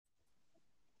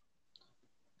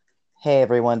Hey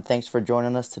everyone, thanks for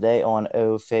joining us today on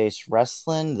O Face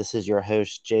Wrestling. This is your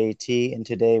host JT, and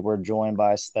today we're joined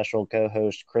by special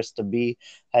co-host Krista B.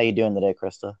 How you doing today,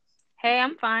 Krista? Hey,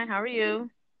 I'm fine. How are you?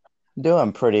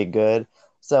 Doing pretty good.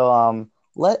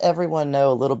 Let everyone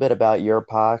know a little bit about your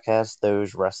podcast,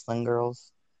 Those Wrestling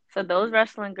Girls. So, Those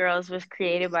Wrestling Girls was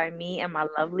created by me and my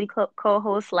lovely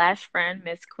co-host slash friend,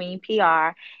 Miss Queen PR.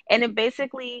 And it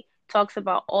basically talks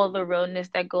about all the realness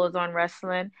that goes on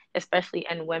wrestling, especially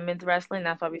in women's wrestling.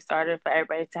 That's why we started for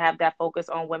everybody to have that focus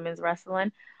on women's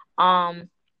wrestling. Um,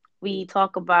 we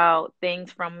talk about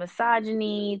things from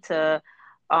misogyny to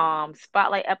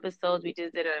spotlight episodes. We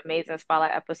just did an amazing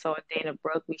spotlight episode with Dana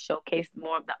Brooke. We showcased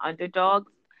more of the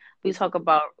underdogs. We talk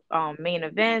about main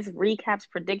events, recaps,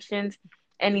 predictions.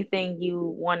 Anything you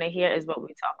want to hear is what we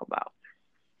talk about.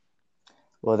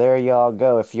 Well, there y'all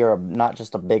go. If you're not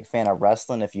just a big fan of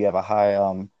wrestling, if you have a high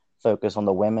focus on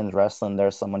the women's wrestling,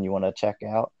 there's someone you want to check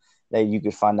out. That you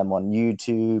could find them on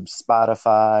YouTube,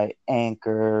 Spotify,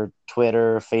 Anchor,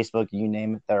 Twitter, Facebook, you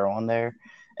name it, they're on there.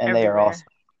 And they are also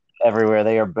Everywhere. everywhere.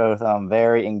 They are both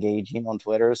very engaging on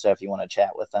Twitter. So if you want to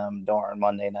chat with them during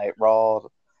Monday Night Raw,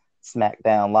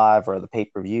 SmackDown Live, or the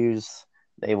pay-per-views,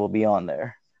 they will be on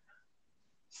there.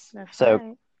 That's So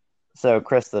right. so,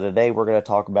 Krista, today we're going to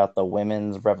talk about the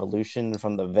women's revolution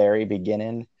from the very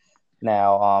beginning.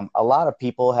 Now, a lot of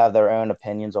people have their own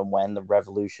opinions on when the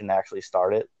revolution actually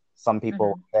started. Some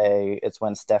people Hmm. say it's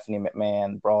when Stephanie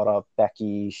McMahon brought up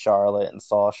Becky, Charlotte, and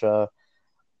Sasha.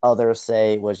 Others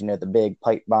say it was, the big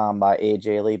pipe bomb by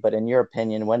AJ Lee. But in your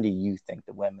opinion, when do you think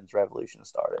the women's revolution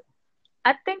started?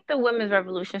 I think the women's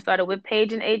revolution started with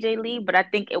Paige and AJ Lee, but I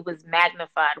think it was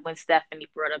magnified when Stephanie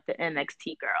brought up the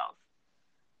NXT girls.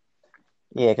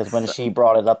 Yeah, because when So, she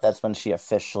brought it up, that's when she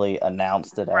officially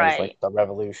announced it as like right, the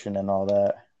revolution and all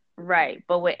that. right.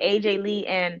 But with AJ Lee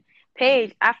and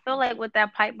Paige, I feel like with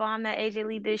that pipe bomb that AJ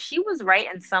Lee did, she was right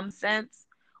in some sense,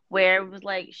 where it was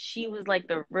like she was like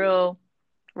the real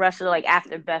wrestler, like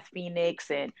after Beth Phoenix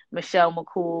and Michelle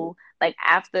McCool, like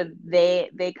after they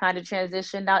kind of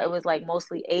transitioned out, it was like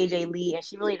mostly AJ Lee, and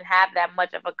she really didn't have that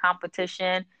much of a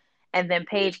competition. And then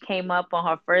Paige came up on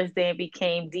her first day and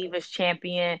became Divas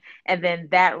champion, and then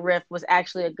that riff was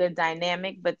actually a good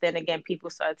dynamic. But then again, people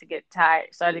started to get tired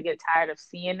of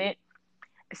seeing it,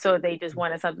 so they just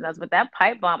wanted something else. But that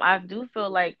pipe bomb, I do feel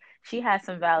like she had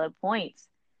some valid points.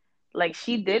 Like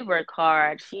she did work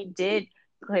hard. She did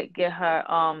like get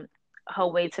her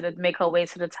way to the make her way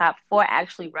to the top for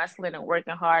actually wrestling and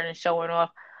working hard and showing off,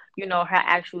 her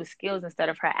actual skills instead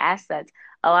of her assets.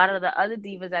 A lot of the other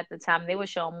divas at the time, they were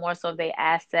showing more so of their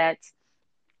assets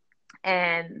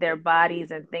and their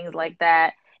bodies and things like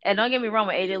that. And don't get me wrong,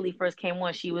 when AJ Lee first came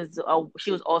on, she was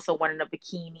also wanting a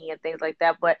bikini and things like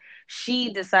that. But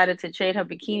she decided to trade her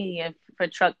bikini for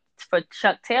Chuck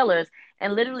Taylor's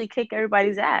and literally kick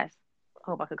everybody's ass. I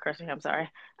hope I could curse here. I'm sorry.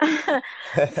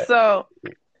 So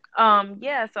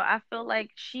yeah, so I feel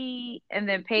like she and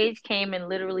then Paige came and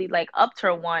literally like upped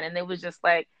her one, and it was just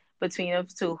like between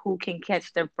those two, who can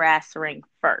catch the brass ring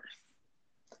first.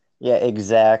 Yeah,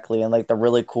 exactly. And like the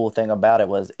really cool thing about it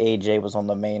was AJ was on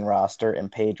the main roster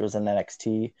and Paige was in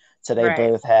NXT. So they Right.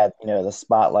 both had, the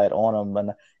spotlight on them.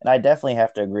 And I definitely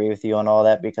have to agree with you on all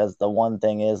that because the one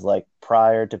thing is like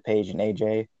prior to Paige and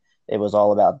AJ, it was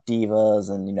all about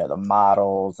divas and, the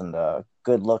models and the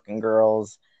good looking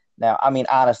girls. Now, I mean,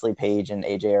 honestly, Paige and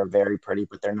AJ are very pretty,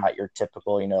 but they're not your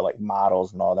typical, like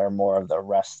models and all. They're more of the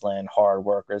wrestling hard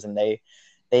workers, and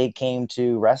they came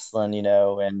to wrestling,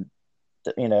 and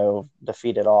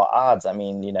defeated all odds. I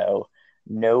mean,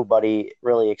 nobody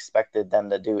really expected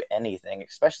them to do anything,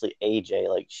 especially AJ.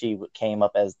 Like she came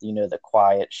up as, the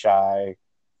quiet, shy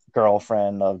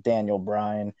girlfriend of Daniel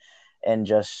Bryan. And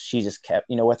she just kept,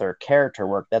 with her character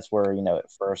work. That's where,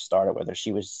 it first started with her.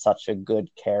 She was such a good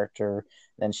character.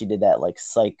 Then she did that like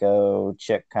psycho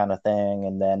chick kind of thing.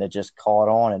 And then it just caught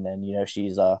on. And then,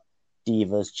 she's a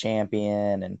Divas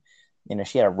champion. And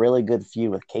she had a really good feud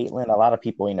with Caitlyn. A lot of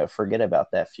people, forget about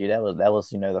that feud. That was,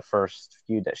 the first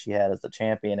feud that she had as the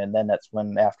champion, and then that's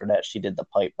when after that she did the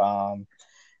pipe bomb,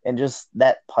 and just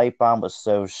that pipe bomb was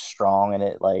so strong, and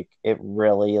it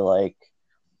really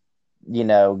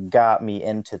got me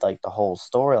into like the whole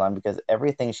storyline because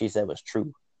everything she said was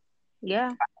true.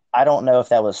 Yeah. I don't know if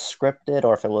that was scripted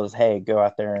or if it was, hey, go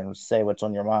out there and say what's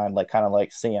on your mind, like kind of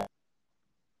like seeing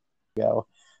go,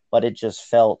 but it just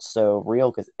felt so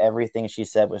real because everything she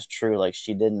said was true. Like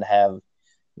she didn't have,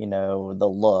 the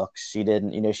looks. She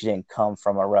didn't, she didn't come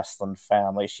from a wrestling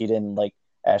family. She didn't like,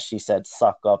 as she said,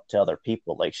 suck up to other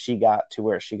people. Like she got to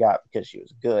where she got because she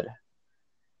was good.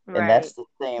 And that's Right.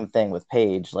 the same thing with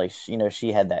Paige. Like,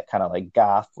 she had that kind of like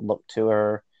goth look to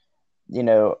her. you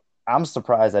know, I'm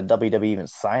surprised that WWE even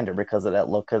signed her because of that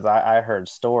look. Because I heard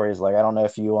stories like I don't know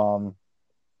if you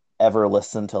ever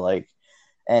listened to like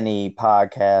any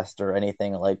podcast or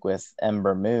anything like with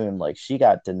Ember Moon, like she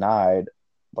got denied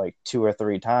like two or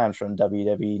three times from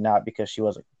WWE, not because she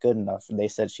wasn't good enough. They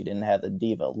said she didn't have the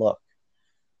diva look.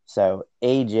 So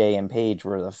AJ and Paige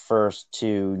were the first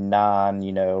two non,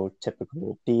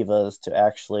 typical divas to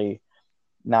actually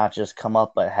not just come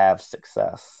up but have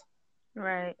success.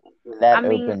 Right. I That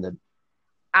mean, opened the.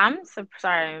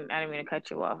 sorry, I didn't mean to cut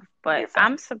you off, but You're fine.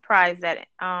 I'm surprised that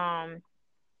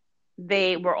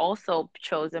they were also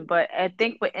chosen. But I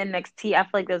think with NXT, I feel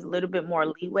like there's a little bit more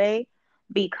leeway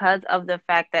because of the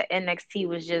fact that NXT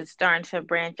was just starting to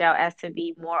branch out as to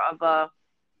be more of a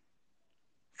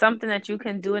something that you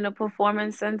can do in a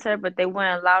performance center, but they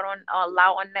weren't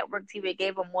allow on network TV. It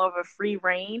gave them more of a free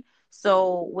reign.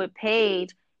 So with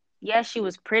Paige, yes, she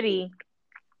was pretty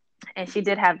and she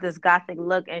did have this gothic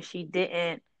look, and she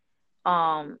didn't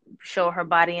show her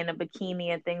body in a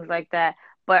bikini and things like that.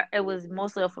 But it was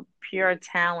mostly of a pure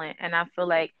talent, and I feel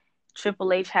like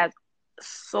Triple H has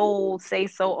say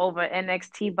so over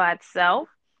NXT by itself.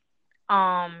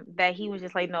 That he was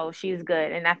just like, no, she's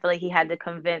good, and I feel like he had to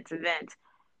convince Vince,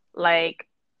 like,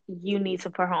 you need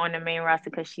to put her on the main roster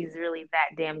because she's really that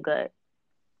damn good.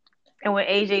 And with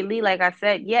AJ Lee, like I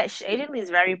said, yeah, AJ Lee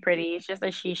is very pretty. It's just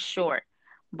that she's short.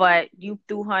 But they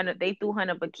threw her in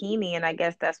a bikini, and I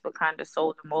guess that's what kind of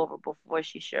sold them over before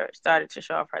she started to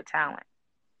show off her talent.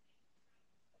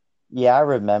 Yeah, I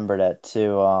remember that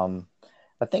too.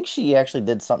 I think she actually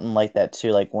did something like that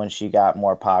too, like when she got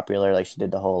more popular, like she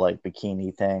did the whole like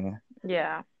bikini thing.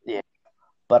 Yeah, Yeah.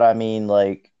 But I mean,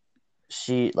 like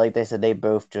like they said, they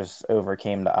both just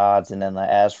overcame the odds. And then like,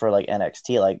 as for like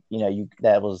NXT, like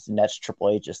that's Triple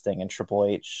H's thing, and Triple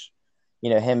H,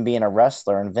 him being a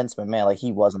wrestler, and Vince McMahon, like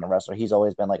he wasn't a wrestler. He's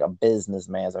always been like a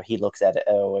businessman. So he looks at it,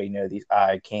 oh, these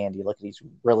eye candy. Look at these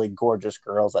really gorgeous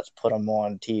girls. Let's put them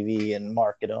on TV and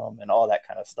market them and all that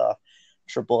kind of stuff.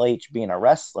 Triple H being a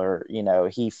wrestler,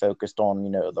 he focused on,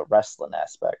 the wrestling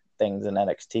aspect things in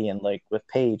NXT. And like with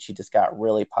Paige, she just got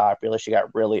really popular. She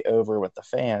got really over with the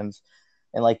fans.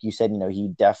 And like you said, he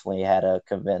definitely had to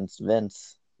convince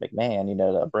Vince McMahon,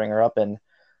 to bring her up. And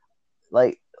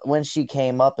like when she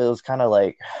came up, it was kind of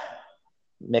like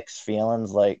mixed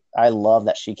feelings. Like I love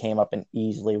that she came up and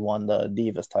easily won the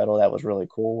Divas title. That was really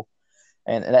cool.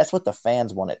 And that's what the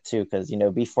fans wanted too, because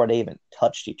before they even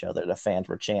touched each other, the fans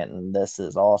were chanting, "This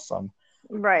is awesome."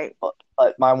 right.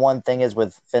 But my one thing is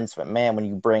with Vince McMahon, when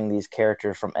you bring these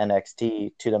characters from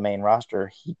NXT to the main roster,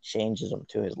 he changes them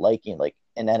to his liking. Like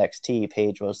in NXT,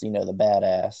 Paige was, the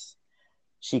badass.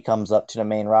 She comes up to the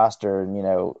main roster and,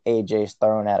 AJ's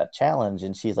throwing out a challenge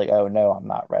and she's like, oh no, I'm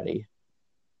not ready.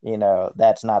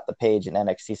 That's not the Paige in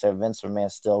NXT. So Vince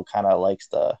McMahon still kind of likes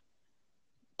to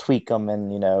tweak them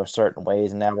in, certain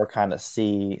ways. And now we're kind of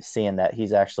seeing that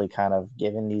he's actually kind of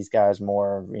giving these guys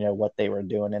more of, what they were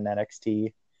doing in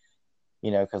NXT,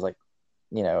 because like,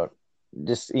 you know,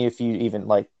 just if you even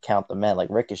like count the men, like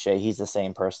Ricochet, he's the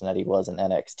same person that he was in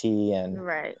NXT, and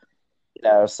Right.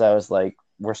 so it's like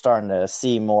we're starting to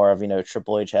see more of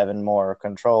Triple H having more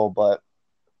control, but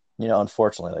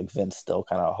unfortunately, like Vince still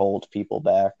kind of holds people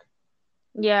back.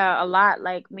 Yeah, a lot.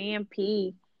 Like me and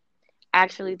P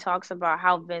actually talks about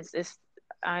how Vince is,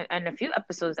 in a few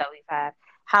episodes that we've had,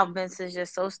 how Vince is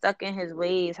just so stuck in his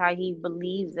ways, how he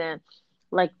believes in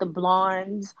like the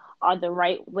blondes are the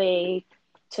right way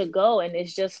to go. And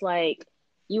it's just like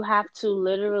you have to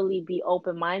literally be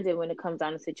open minded when it comes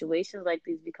down to situations like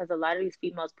these because a lot of these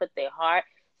females put their heart,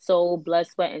 soul, blood,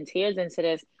 sweat, and tears into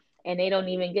this, and they don't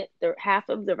even get the half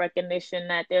of the recognition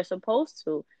that they're supposed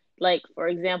to. Like for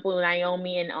example,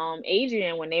 Naomi and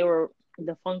Adrian when they were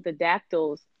the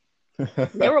Funkadactyls,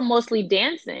 they were mostly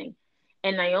dancing.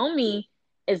 And Naomi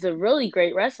is a really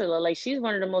great wrestler. Like she's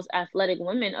one of the most athletic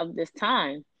women of this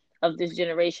time, of this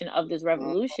generation, of this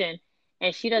revolution.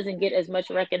 And she doesn't get as much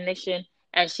recognition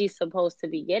as she's supposed to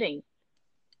be getting.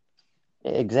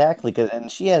 Exactly,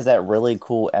 and she has that really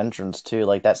cool entrance too.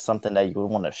 Like that's something that you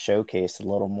would want to showcase a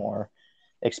little more.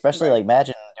 Especially like Right.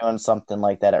 imagine doing something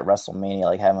like that at WrestleMania,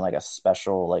 like having like a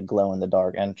special like glow in the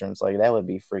dark entrance. Like that would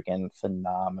be freaking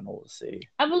phenomenal to see.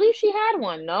 I believe she had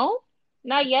one, no?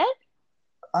 Not yet?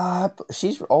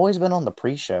 She's always been on the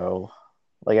pre-show,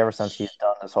 like ever since she's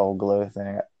done this whole glow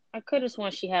thing. I could have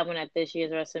sworn she had one at this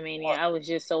year's WrestleMania. Well, I was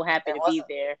just so happy it to be wasn't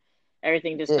there.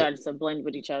 Everything just it. started to blend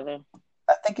with each other.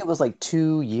 I think it was like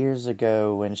 2 years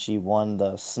ago when she won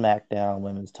the SmackDown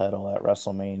Women's title at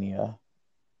WrestleMania.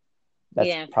 That's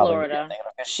Yeah, in probably what you're Florida.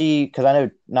 thinking of. Because I know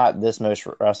not this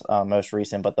most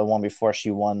recent, but the one before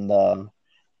she won the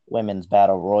women's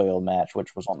battle royal match,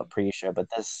 which was on the pre-show. But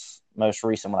this most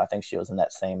recent one, I think she was in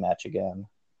that same match again.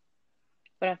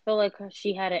 But I feel like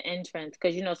she had an entrance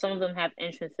because some of them have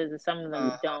entrances and some of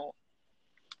them Mhm. don't.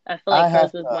 I feel I like have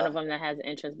hers was one to. of them that has an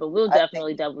entrance, but we'll I think.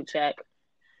 definitely double check.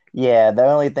 Yeah, the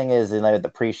only thing is,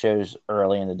 the pre-shows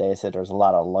early in the day said there's a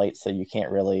lot of light, so you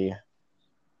can't really,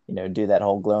 do that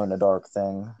whole glow in the dark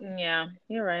thing. Yeah,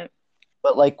 you're right.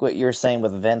 But like what you're saying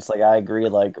with Vince, like I agree,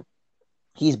 like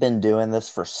he's been doing this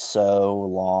for so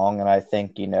long, and I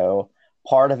think,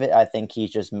 part of it, I think he's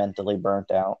just mentally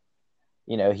burnt out.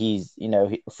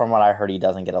 From what I heard, he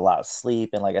doesn't get a lot of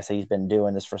sleep, and like I said, he's been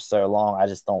doing this for so long. I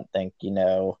just don't think,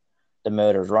 the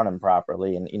motor's running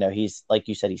properly, and he's like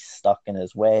you said, he's stuck in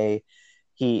his way.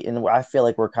 And I feel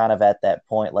like we're kind of at that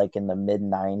point, like in the mid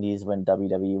 '90s when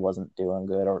WWE wasn't doing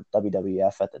good, or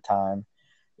WWF at the time,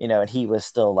 and he was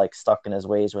still like stuck in his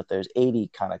ways with those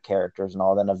 80 kind of characters and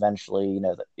all. Then eventually,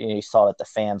 you saw that the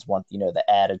fans want, the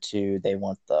attitude, they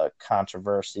want the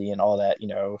controversy and all that,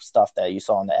 stuff that you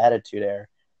saw in the Attitude Era.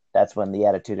 That's when the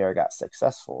Attitude Era got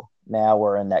successful. Now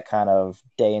we're in that kind of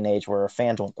day and age where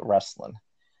fans want the wrestling.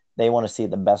 They want to see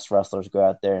the best wrestlers go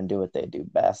out there and do what they do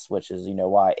best, which is,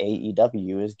 why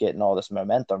AEW is getting all this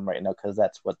momentum right now, because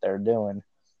that's what they're doing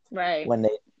Right. when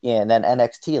they yeah, and then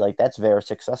NXT, like that's very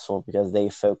successful because they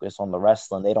focus on the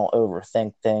wrestling. They don't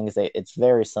overthink things. It's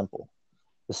very simple.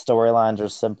 The storylines are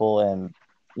simple, and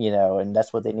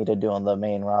that's what they need to do on the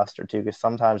main roster too, because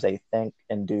sometimes they think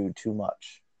and do too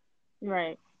much.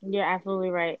 Right. You're absolutely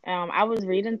right. I was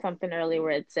reading something earlier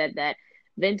where it said that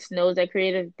Vince knows that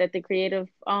the creative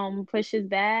pushes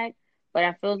back, but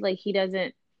I feel like he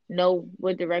doesn't know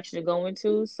what direction to go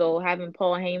into. So having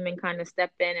Paul Heyman kind of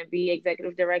step in and be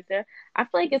executive director, I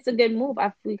feel like it's a good move.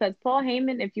 Because Paul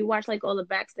Heyman, if you watch like all the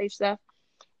backstage stuff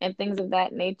and things of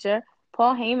that nature,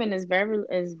 Paul Heyman is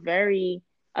very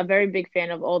a very big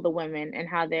fan of all the women and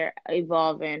how they're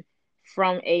evolving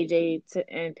from AJ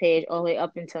and Paige all the way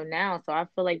up until now. So I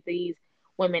feel like these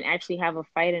women actually have a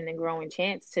fighting and growing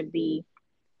chance to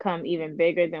become even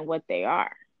bigger than what they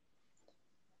are.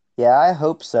 Yeah, I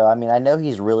hope so. I mean, I know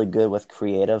he's really good with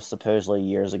creative. Supposedly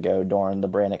years ago during the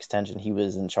brand extension, he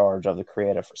was in charge of the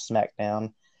creative for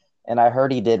SmackDown. And I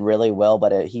heard he did really well,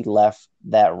 but he left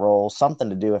that role, something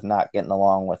to do with not getting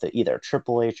along with it, either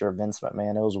Triple H or Vince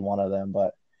McMahon. It was one of them,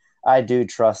 but I do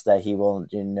trust that he will,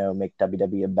 make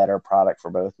WWE a better product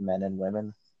for both men and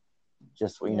women.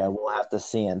 Just, Yeah. we'll have to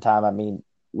see in time. I mean,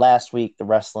 last week the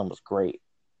wrestling was great,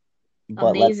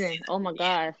 but Amazing. Oh my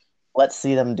gosh. let's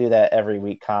see them do that every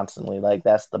week constantly. Like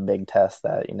that's the big test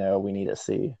that, we need to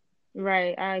see.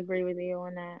 Right. I agree with you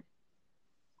on that.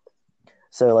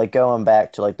 So like going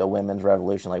back to like the women's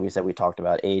revolution, like we said, we talked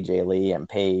about AJ Lee and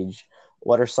Paige.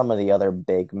 What are some of the other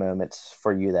big moments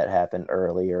for you that happened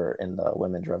earlier in the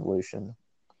women's revolution?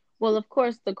 Well, of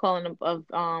course, the calling of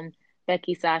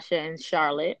Becky, Sasha, and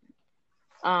Charlotte.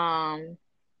 Um,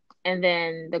 and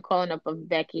then the calling up of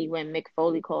Becky when Mick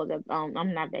Foley called up.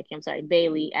 I'm not Becky. I'm sorry,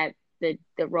 Bailey at the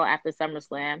Raw after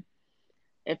SummerSlam.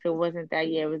 If it wasn't that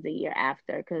year, it was the year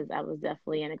after because I was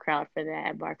definitely in the crowd for that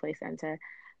at Barclays Center.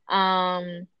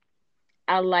 Um,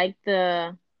 I liked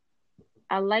the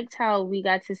I liked how we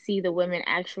got to see the women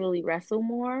actually wrestle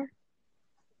more.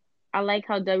 I like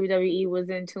how WWE was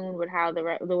in tune with how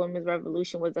the women's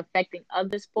revolution was affecting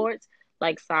other sports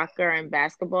like soccer and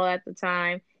basketball at the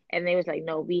time, and they was like,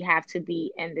 no, we have to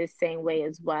be in this same way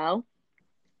as well.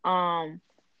 Um,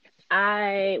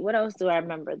 I what else do I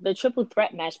remember? The triple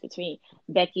threat match between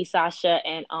Becky, Sasha,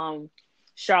 and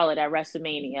Charlotte at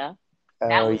WrestleMania.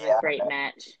 That Oh was a yeah, great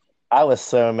match. I was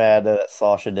so mad that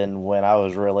Sasha didn't win. I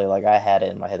was really like I had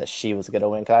it in my head that she was gonna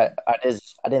win. 'Cause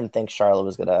I didn't think Charlotte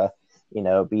was gonna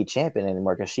be champion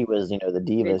anymore because she was the The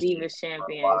Divas champion Divas for a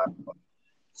champion. while.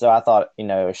 So I thought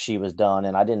she was done,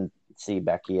 and I didn't see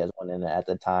Becky as winning at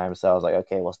the time. So I was like,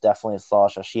 okay, well, it's definitely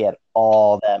Sasha. She had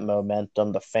all that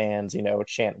momentum. The fans,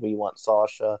 chant, "We want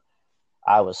Sasha."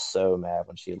 I was so mad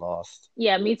when she lost.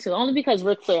 Yeah, me too. Only because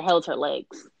Ric Flair held her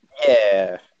legs.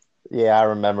 Yeah, yeah, I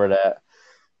remember that.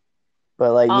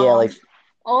 But like, yeah, like, Um,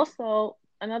 Also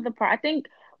another part. I think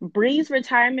Bree's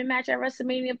retirement match at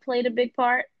WrestleMania played a big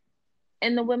part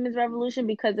in the women's revolution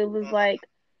because it was like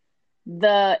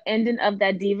the ending of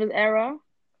that Divas era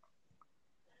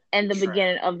and the true.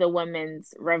 beginning of the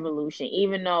women's revolution.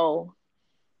 Even though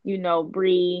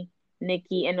Bree,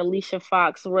 Nikki, and Alicia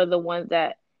Fox were the ones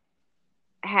that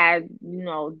had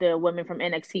the women from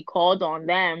NXT called on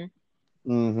them.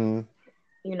 Mm-hmm.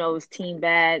 It was Team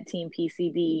Bad, Team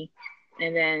PCB,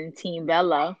 and then Team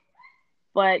Bella.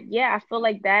 But yeah, I feel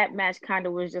like that match kind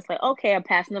of was just like, okay, a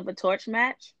passing of a torch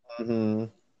match. Mm-hmm.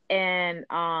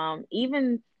 And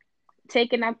even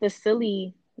taking out the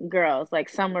silly girls like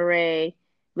Summer Rae,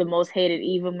 the most hated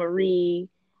Eva Marie,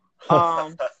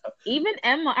 um, even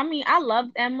Emma. I mean, I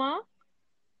loved Emma,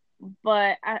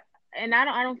 but I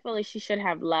don't feel like she should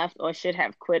have left or should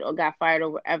have quit or got fired or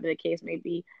whatever the case may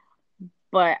be.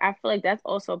 But I feel like that's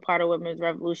also part of women's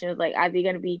revolution. Is like, are they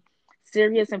going to be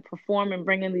serious and perform and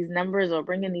bring in these numbers or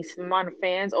bring in these amount of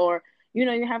fans, or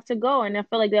you have to go. And I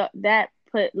feel like that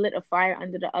put lit a fire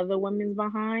under the other women's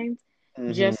behind,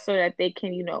 Hmm. just so that they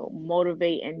can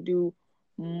motivate and do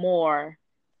more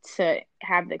to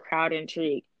have the crowd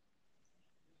intrigue.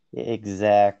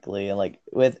 Exactly. And like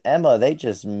with Emma, they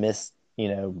just missed, they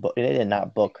did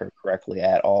not book her correctly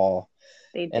at all.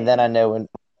 They And then I didn't. know when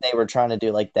they were trying to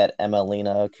do like that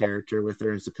Emmalina character with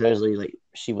her, and supposedly like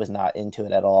she was not into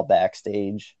it at all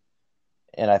backstage.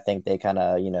 And I think they kind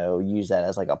of, use that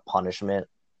as like a punishment,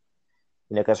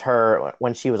 because her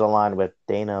when she was aligned with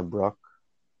Dana Brooke,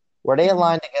 were they Mhm.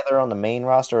 aligned together on the main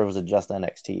roster or was it just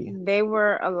NXT? They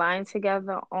were aligned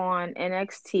together on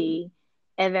NXT,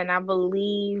 and then I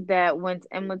believe that once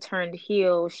Emma turned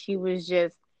heel, she was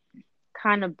just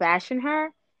kind of bashing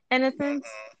her in a sense.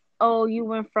 Oh, you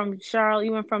went from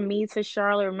me to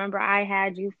Charlotte. Remember, I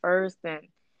had you first, and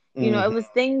it Hmm. was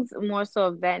things more so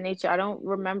of that nature. I don't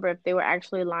remember if they were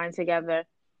actually aligned together.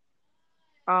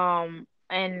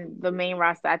 And the main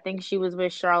roster, I think she was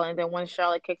with Charlotte, and then once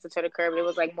Charlotte kicked her to the curb, it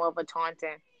was like more of a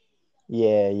taunting.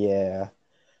 Yeah, yeah.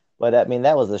 But I mean,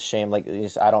 that was a shame. Like,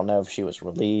 I don't know if she was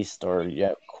released or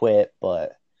quit,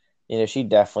 but she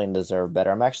definitely deserved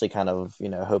better. I'm actually kind of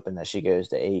hoping that she goes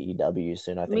to AEW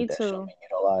soon. I Me think that she'll too. be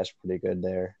utilized pretty good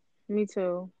there. Me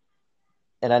too.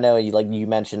 And I know you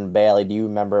mentioned Bailey. Do you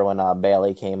remember when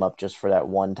Bailey came up just for that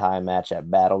one time match at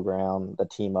Battleground, the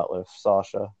team up with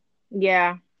Sasha?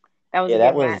 Yeah, that was Yeah, a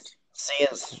that good was match.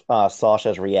 seeing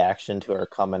Sasha's reaction to her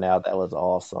coming out. That was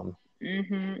awesome.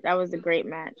 That was a great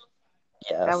match.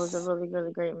 That was a Yes. really,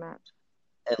 really great match.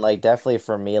 And like definitely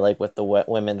for me, like with the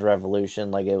women's revolution,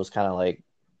 like it was kind of like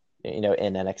in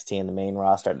NXT in the main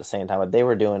roster at the same time. But they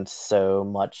were doing so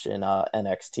much in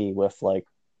NXT with like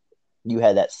you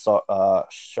had that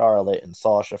Charlotte and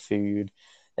Sasha feud,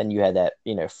 then you had that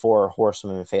four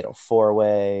horsewomen fatal four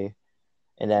way,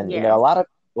 and then Yeah. a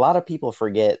lot of people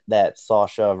forget that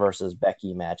Sasha versus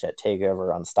Becky match at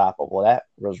Takeover Unstoppable. That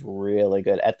was really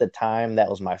good at the time. That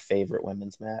was my favorite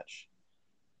women's match.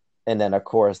 And then, of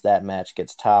course, that match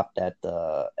gets topped at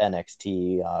the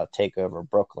NXT Takeover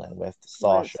Brooklyn with With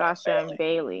Sasha and Sasha and Bailey.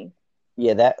 Bailey.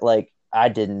 Yeah, that like I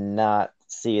did not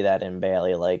see that in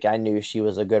Bailey. Like I knew she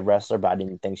was a good wrestler, but I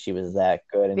didn't think she was that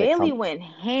good. And it Bailey comes went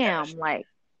ham. finish. Like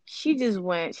she just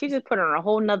put on a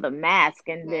whole nother mask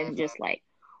and then just like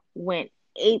went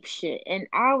ape shit. And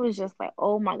I was just like,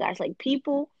 oh my gosh, like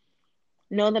people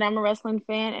know that I'm a wrestling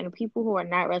fan, and people who are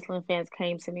not wrestling fans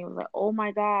came to me and was like, oh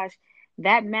my gosh,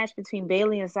 that match between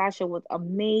Bailey and Sasha was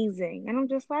amazing. And I'm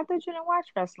just like, I thought you didn't watch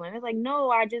wrestling. It's like, no,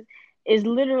 that was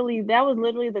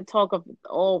literally the talk of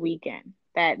all weekend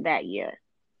that year.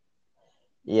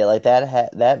 Yeah, like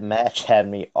that match had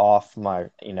me off my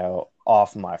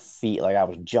feet. Like I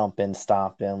was jumping,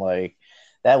 stomping. Like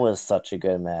that was such a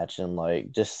good match, and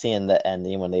like just seeing the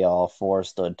ending when they all four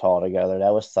stood tall together.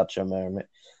 That was such a moment.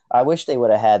 I wish they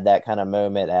would have had that kind of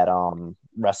moment at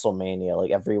WrestleMania.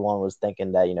 Like everyone was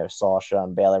thinking that Sasha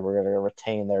and Bayley were going to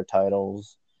retain their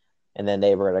titles, and then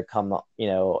they were going to come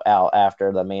out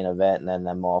after the main event, and then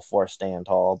them all four stand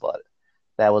tall. But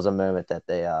that was a moment that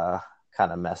they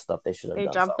kind of messed up. They should have They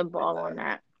done dropped something the like ball on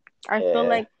that. I that. feel Yeah.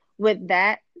 like with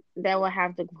that will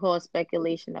have to cause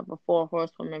speculation of a four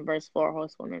horsewoman versus four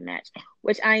horsewoman match,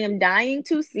 which I am dying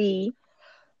to see.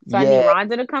 So I need Yeah.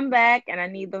 Ronda to come back, and I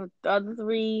need the other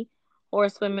three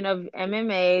horsewomen of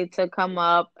MMA to come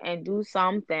up and do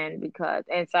something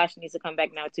and Sasha needs to come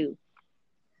back now too,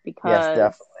 Yes, because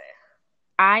definitely.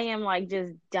 I am like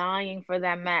just dying for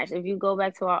that match. If you go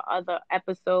back to our other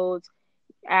episodes,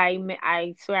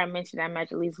 I swear I mentioned that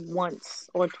match at least once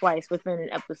or twice within an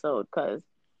episode because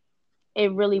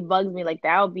it really bugs me. Like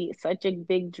that would be such a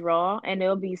big draw, and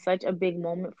it'll be such a big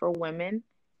moment for women.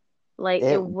 Like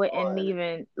it It wouldn't would.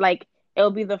 even like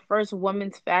it'll be the first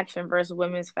women's faction versus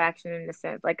women's faction in a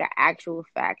sense, like an actual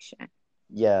faction.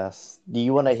 Yes. Do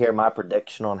you want to hear my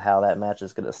prediction on how that match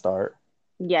is going to start?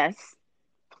 Yes,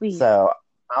 please. So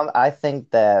I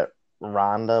think that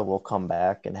Ronda will come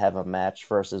back and have a match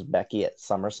versus Becky at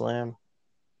SummerSlam,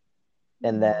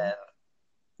 and then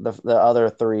Mhm. the other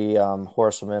three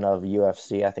horsewomen of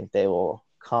UFC, I think they will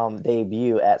come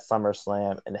debut at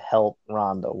SummerSlam and help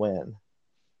Ronda win,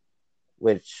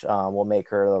 which will make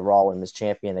her the Raw Women's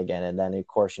Champion again. And then, of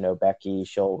course, Becky,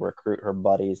 she'll recruit her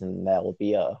buddies, and that will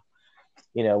be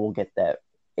we'll get that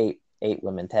 8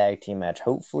 women tag team match.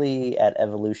 Hopefully at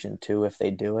Evolution 2 if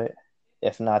they do it.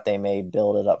 If not, they may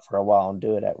build it up for a while and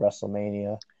do it at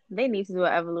WrestleMania. They need to do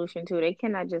an evolution too. They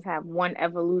cannot just have one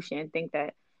evolution and think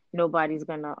that nobody's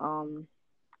gonna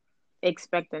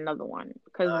expect another one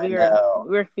because I know.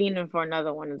 we're fiending for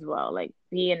another one as well. Like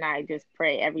he and I just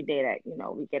pray every day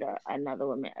that we get another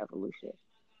women evolution.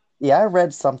 Yeah, I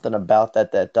read something about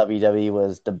that WWE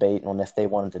was debating on if they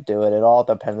wanted to do it. It all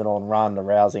depended on Ronda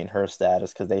Rousey and her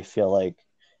status because they feel like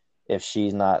if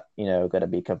she's not, going to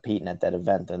be competing at that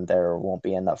event, then there won't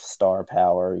be enough star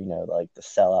power, like to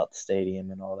sell out the stadium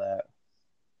and all that.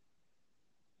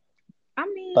 I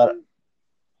But mean,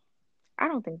 I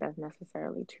don't think that's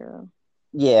necessarily true.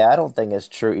 yeah, I don't think it's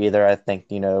true either. I think,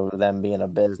 them being a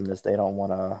business, they don't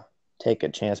want to take a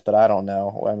chance, but I don't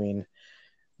know. I mean,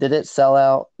 did it sell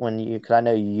out because I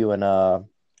know you and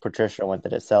Patricia went,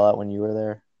 did it sell out when you were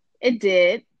there? It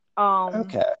did.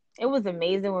 Okay. It was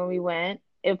amazing when we went.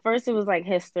 At first, it was like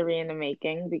history in the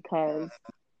making because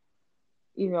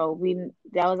we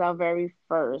that was our very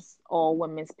first all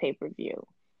women's pay-per-view,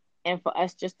 and for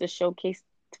us just to showcase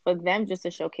for them just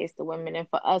to showcase the women, and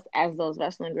for us as those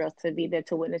wrestling girls to be there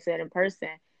to witness it in person,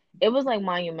 it was like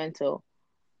monumental.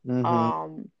 Mm-hmm.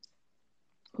 Um,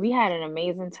 we had an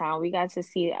amazing time. We got to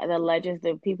see the legends,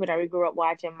 the people that we grew up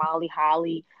watching, Molly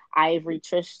Holly, Ivory,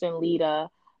 Tristan, Lita,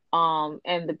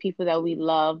 and the people that we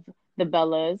love, the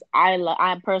Bellas.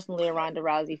 I'm personally a Ronda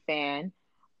Rousey fan.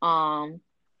 Um,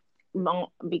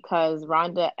 because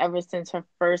Ronda, ever since her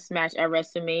first match at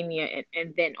WrestleMania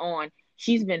and then on,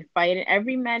 she's been fighting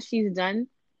every match she's done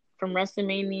from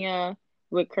WrestleMania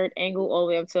with Kurt Angle all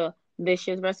the way up to this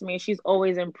year's WrestleMania. She's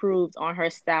always improved on her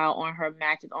style, on her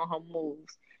matches, on her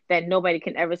moves that nobody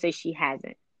can ever say she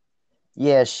hasn't.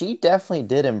 Yeah, she definitely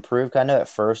did improve. I know at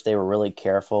first they were really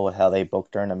careful with how they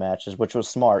booked her in the matches, which was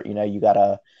smart. You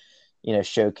gotta,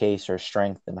 showcase her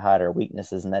strength and hide her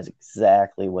weaknesses, and that's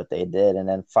exactly what they did. And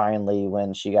then finally,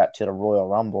 when she got to the Royal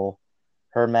Rumble,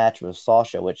 her match with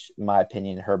Sasha, which in my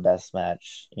opinion, her best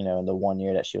match, in the 1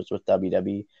 year that she was with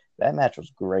WWE, that match was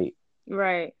great.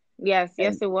 Right. Yes,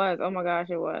 yes, And it was. Oh my gosh,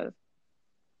 it was.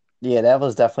 yeah, that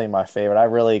was definitely my favorite. I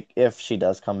really, if she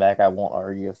does come back, I won't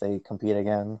argue if they compete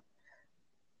again.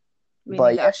 Me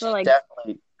But neither. yeah, I feel like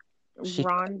she took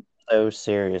Ron, it so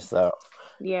serious though.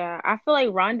 yeah, I feel like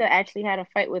Ronda actually had a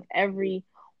fight with every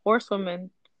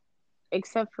horsewoman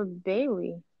except for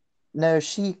Bailey. No,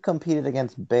 she competed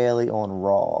against Bailey on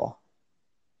Raw.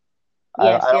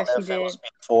 Yes, I don't yes, know she if it was did.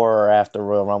 before or after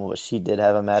Royal Rumble, but she did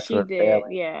have a match She with did.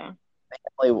 Bailey. Yeah.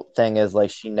 The only thing is, like,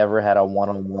 she never had a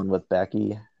one-on-one with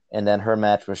Becky, and then her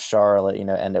match with Charlotte,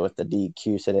 ended with the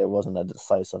DQ, so it wasn't a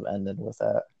decisive ending with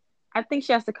that. I think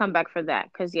she has to come back for that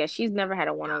because yeah, she's never had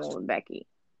a one-on-one with Becky.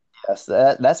 Yes,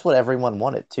 that's what everyone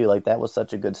wanted too. Like that was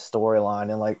such a good storyline,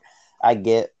 and like I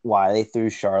get why they threw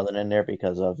Charlotte in there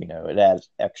because of it adds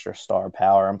extra star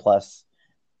power, and plus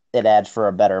it adds for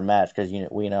a better match because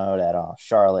we know that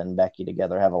Charlotte and Becky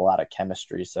together have a lot of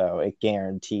chemistry, so it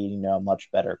guaranteed a much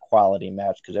better quality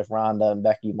match. Because if Ronda and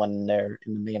Becky went in there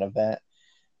in the main event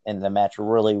and the match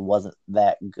really wasn't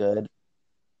that good,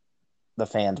 the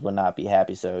fans would not be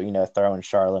happy. So throwing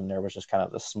Charlotte in there was just kind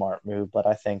of the smart move. But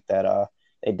I think that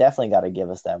they definitely got to give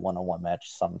us that one-on-one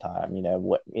match sometime.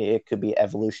 What it could be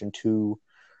Evolution 2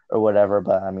 or whatever,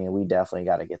 but I mean we definitely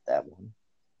got to get that one.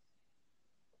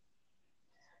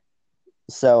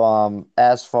 So,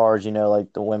 as far as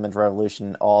like the Women's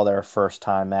Revolution, all their first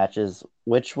time matches,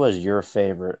 which was your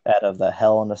favorite out of the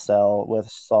Hell in a Cell with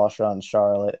Sasha and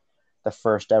Charlotte, the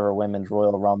first ever Women's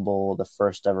Royal Rumble, the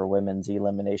first ever Women's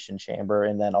Elimination Chamber,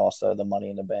 and then also the Money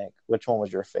in the Bank? Which one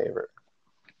was your favorite?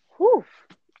 Whew.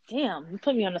 Damn, you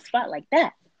put me on the spot like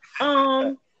that.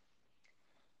 Um,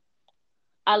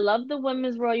 I love the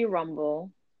Women's Royal Rumble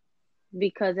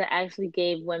because it actually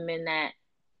gave women that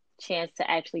chance to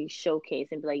actually showcase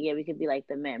and be like, yeah, we could be like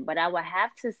the men. But I would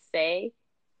have to say,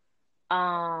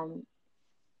 um,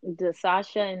 the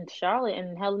Sasha and Charlotte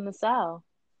and Hell in the Cell.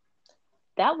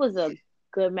 That was a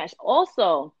good match.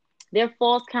 Also, their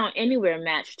Falls Count Anywhere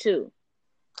match too.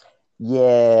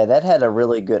 Yeah, that had a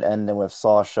really good ending with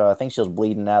Sasha. I think she was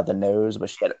bleeding out the nose, but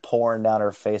she had it pouring down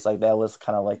her face. Like that was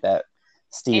kind of like that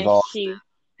Steve And Austin.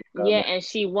 and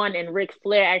she won, and Ric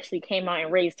Flair actually came out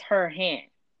and raised her hand,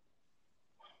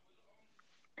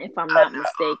 if I'm not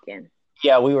mistaken.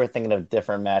 Yeah, we were thinking of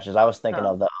different matches. I was thinking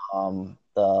Oh, of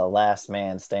the Last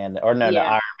Man Stand, or no, the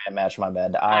yeah, Iron Man match. My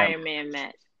bad. The Iron. Iron Man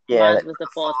match. Yeah, Mine was the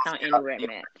Falls Count Anywhere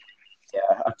match.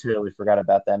 yeah. I totally forgot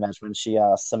about that match when she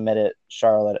submitted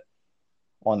Charlotte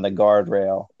on the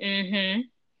guardrail. Mm-hmm.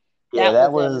 Yeah, That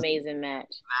that was an was amazing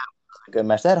match. a good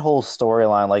match. That whole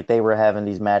storyline, like they were having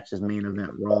these matches main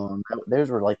event Raw, and those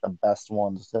were like the best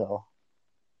ones still.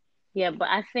 Yeah, but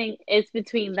I think it's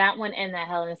between that one and that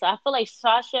Hell in a Cell. I feel like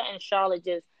Sasha and Charlotte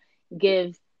just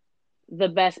give the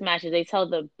best matches. They tell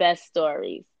the best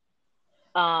stories.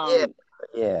 Yeah, Um,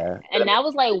 yeah. But I and mean, that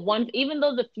was like one. Even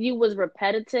though the feud was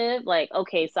repetitive, like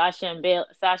okay, Sasha and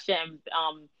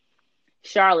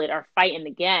Charlotte are fighting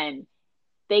again.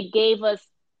 They gave us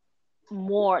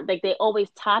more. Like they always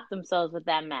top themselves with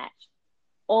that match.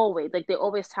 Always, like they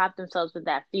always top themselves with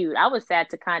that feud. I was sad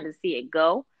to kind of see it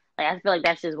go. Like I feel like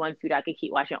that's just one feud I could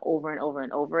keep watching over and over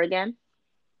and over again.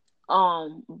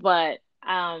 But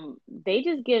they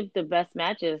just give the best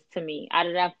matches to me out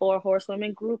of that four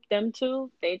horsewomen group. Them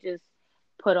two, they just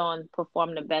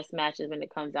perform the best matches when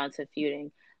it comes down to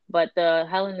feuding. But the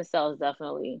Hell in the Cell is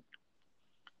definitely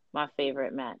my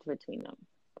favorite match between them.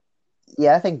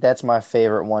 yeah, I think that's my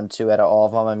favorite one too out of all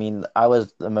of them. I mean, I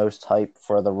was the most hyped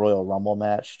for the Royal Rumble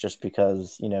match just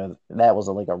because, that was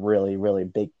like a really, really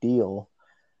big deal.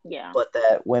 Yeah, But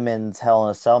that women's Hell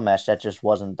in a Cell match, that just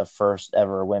wasn't the first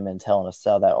ever women's Hell in a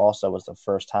Cell. That also was the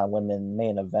first time women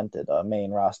main evented a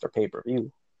main roster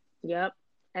pay-per-view. yep.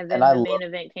 And And then I the love, main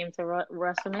event came to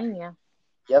WrestleMania.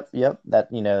 yep, yep, that,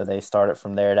 they started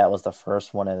from there. That was the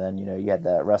first one. And then, you had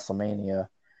that WrestleMania.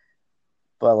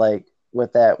 But like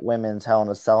with that women's Hell in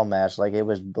a Cell match, like it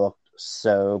was booked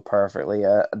so perfectly.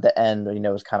 The end,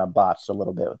 was kind of botched a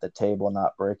little bit with the table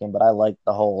not breaking, but I liked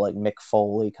the whole like Mick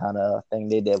Foley kind of thing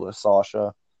they did with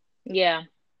Sasha. Yeah.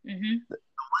 Mhm.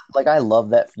 Like I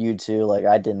love that feud too. Like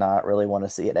I did not really want to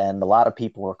see it end. A lot of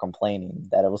people were complaining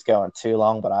that it was going too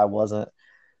long, but I wasn't.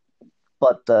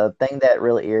 But the thing that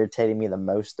really irritated me the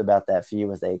most about that feud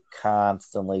was they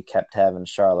constantly kept having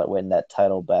Charlotte win that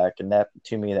title back, and that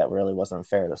to me that really wasn't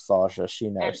fair to Sasha.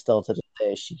 And Still to this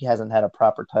day she hasn't had a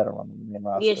proper title run on the main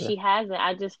yeah, she roster. hasn't.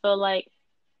 I just feel like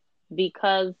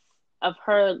because of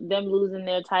them losing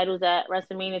their titles at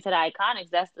WrestleMania to the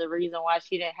Iconics, that's the reason why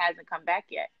she didn't hasn't come back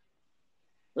yet.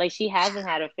 Like she hasn't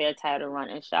had a fair title run,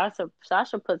 and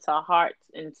Sasha puts her heart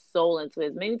and soul into it.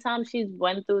 As many times she's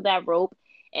went through that rope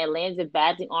and landed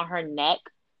badly on her neck,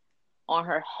 on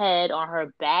her head, on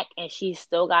her back, and she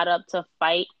still got up to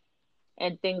fight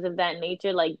and things of that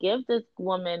nature. Like give this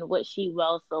woman what she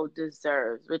well so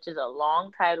deserves, which is a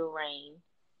long title reign.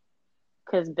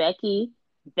 Because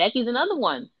Becky's another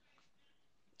one.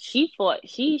 She fought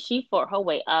her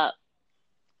way up,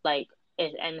 like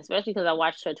and especially because I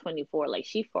watched her 24, like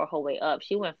she fought her way up.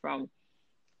 She went from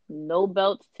no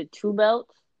belts to two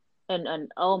belts,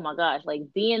 and oh my gosh,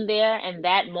 like being there in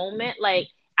that moment, like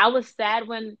I was sad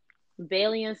when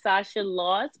Bailey and Sasha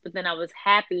lost, but then I was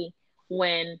happy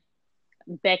when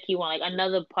Becky won. Like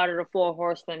another part of the four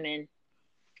horsewomen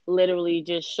literally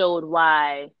just showed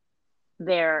why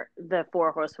they're the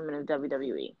four horsewomen of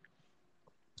WWE.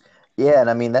 Yeah, and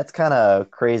I mean that's kind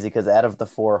of crazy because out of the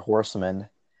four horsemen, I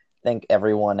think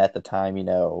everyone at the time,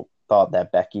 thought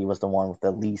that Becky was the one with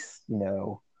the least,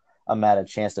 amount of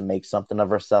chance to make something of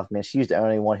herself. I mean, she's the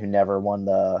only one who never won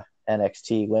the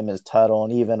NXT Women's title,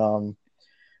 and even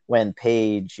when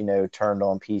Paige, turned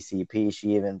on PCP,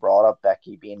 she even brought up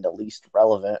Becky being the least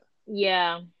relevant.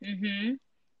 Yeah.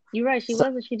 You're right.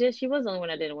 So, She was the only one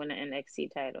that didn't win the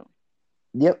NXT title.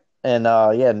 yep. And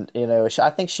yeah, I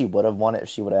think she would have won it if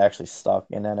she would have actually stuck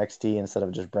in NXT instead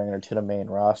of just bringing her to the main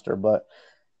roster. But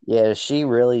yeah, she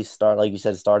really started, like you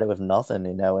said, started with nothing,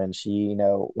 and she,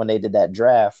 when they did that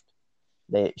draft,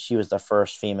 she was the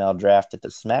first female drafted to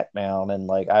SmackDown, and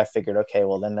like I figured, okay,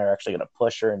 well then they're actually gonna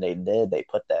push her, and they did. They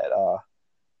put that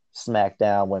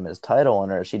SmackDown Women's title on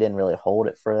her. She didn't really hold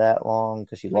it for that long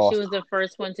because she But she lost. was the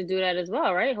first one to do that as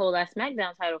well, right? Hold that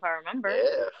SmackDown title, if I remember.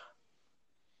 Yeah.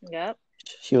 Yep.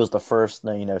 She was the first,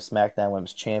 SmackDown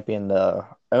Women's Champion, the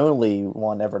only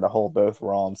one ever to hold both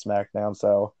Raw and SmackDown.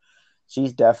 So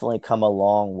she's definitely come a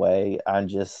long way.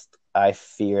 I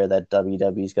fear that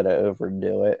WWE is going to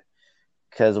overdo it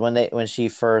because when she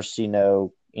first,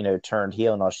 turned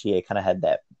heel and all, she kind of had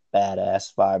that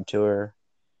badass vibe to her.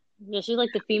 Yeah, she's like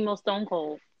the female Stone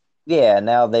Cold. Yeah,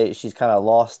 now she's kind of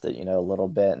lost it, a little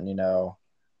bit, and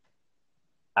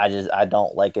I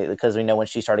don't like it because we know when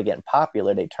she started getting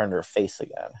popular, they turned her face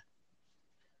again.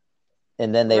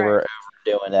 And then they Right. were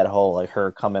doing that whole like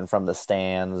her coming from the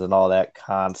stands and all that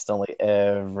constantly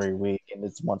every week, and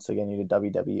it's once again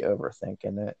WWE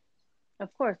overthinking it.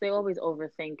 Of course, they always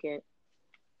overthink it.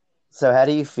 So how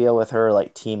do you feel with her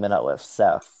like teaming up with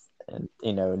Seth and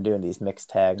doing these mixed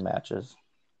tag matches?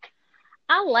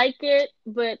 I like it,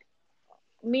 but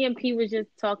me and P was just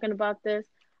talking about this.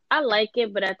 I like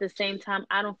it, but at the same time,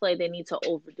 I don't feel like they need to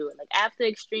overdo it. Like after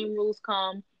Extreme Rules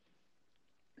come,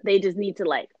 they just need to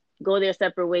like go their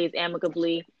separate ways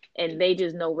amicably, and they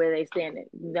just know where they stand.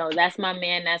 That's my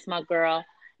man, that's my girl.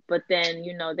 But then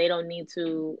they don't need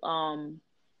to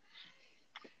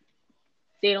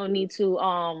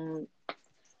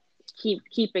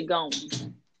keep it going.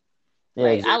 Yeah,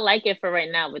 Like, I exactly. like it for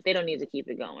right now, but they don't need to keep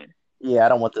it going. Yeah, I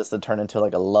don't want this to turn into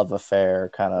like a love affair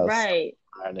kind of Right.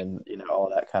 storyline and all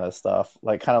that kind of stuff.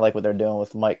 Like kind of like what they're doing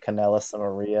with Mike Kanellis and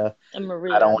Maria. And I don't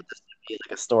Maria. want this to be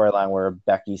like a storyline where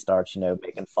Becky starts,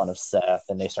 making fun of Seth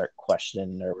and they start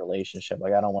questioning their relationship.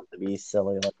 Like I don't want it to be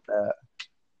silly like that.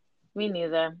 Me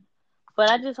neither. But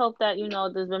I just hope that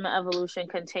this women evolution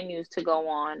continues to go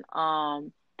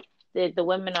on. The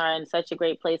women are in such a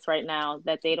great place right now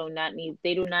that they do not need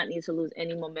to lose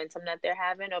any momentum that they're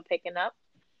having or picking up,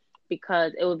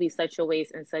 because it would be such a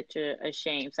waste and such a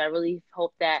shame. So I really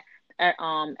hope that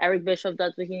Eric Bischoff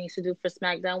does what he needs to do for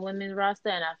SmackDown women's roster,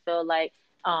 and I feel like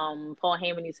Paul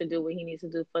Heyman needs to do what he needs to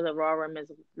do for the Raw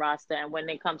women's roster. And when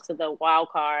it comes to the wild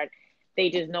card, they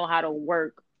just know how to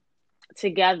work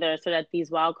together so that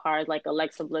these wild cards like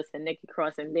Alexa Bliss and Nikki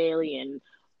Cross and Bayley and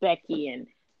Becky and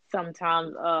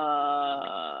sometimes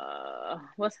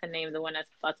what's her name, the one that's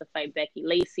about to fight Becky,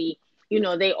 Lacey,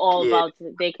 Yeah, they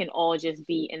can all just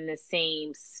be in the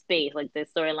same space, like the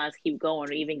storylines keep going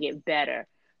or even get better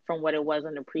from what it was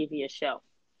on the previous show.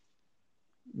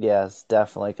 yes,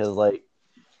 definitely. Because like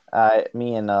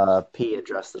me and P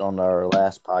addressed it on our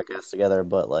last podcast together,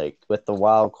 but like with the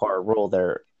wild card rule,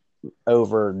 they're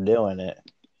overdoing it,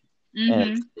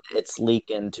 and Mm-hmm. it's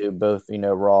leaking to both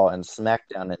Raw and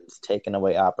SmackDown, and it's taking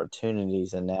away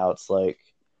opportunities. And now it's like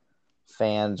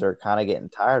fans are kind of getting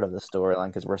tired of the storyline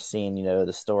because we're seeing the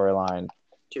storyline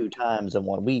two times in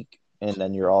 1 week, and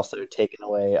then you're also taking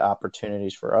away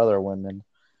opportunities for other women.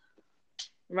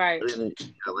 Right. And,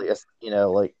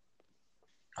 like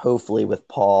hopefully with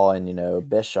Paul and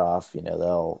Bischoff,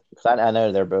 they'll. Cause I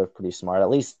know they're both pretty smart. At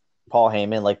least Paul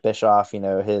Heyman, like Bischoff,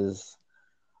 his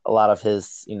a lot of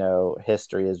his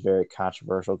history is very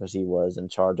controversial because he was in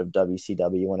charge of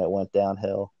WCW when it went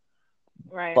downhill.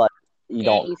 Right. But you And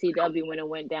don't. ECW when it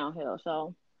went downhill.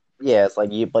 So Yeah, it's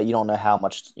like but you don't know how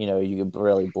much you could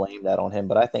really blame that on him.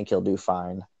 But I think he'll do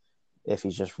fine if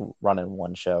he's just running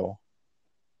one show.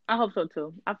 I hope so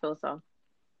too. I feel so.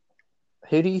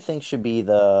 Who do you think should be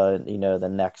the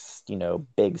next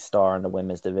big star in the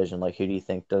women's division? Like who do you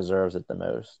think deserves it the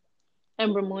most?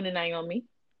 Ember Moon and Naomi.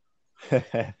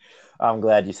 I'm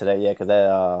glad you said that. Yeah, because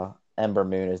that Ember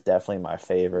Moon is definitely my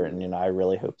favorite, and I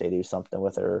really hope they do something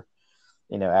with her.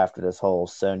 After this whole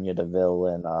Sonya Deville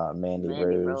and Mandy Mandy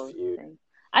Rose Rose feud. thing.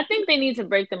 I think they need to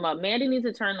break them up. Mandy needs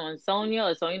to turn on Sonya,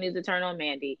 or Sonya needs to turn on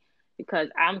Mandy, because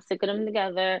I'm sick of them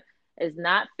together. It's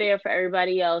not fair for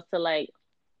everybody else to like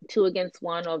two against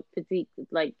one or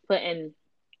like putting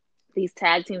these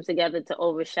tag teams together to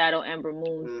overshadow Ember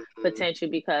Moon's Mhm. potential.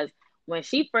 Because when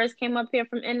she first came up here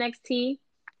from NXT,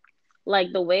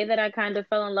 like the way that I kind of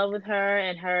fell in love with her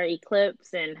and her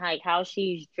eclipse and like how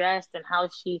she's dressed and how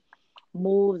she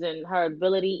moves and her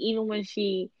ability, even when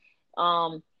she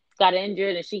um got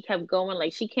injured and she kept going,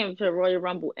 like she came to Royal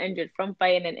Rumble injured from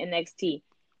fighting in NXT,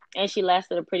 and she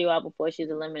lasted a pretty while before she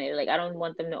was eliminated. Like I don't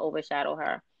want them to overshadow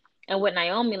her. And with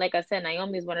Naomi, like I said,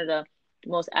 Naomi is one of the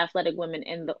most athletic women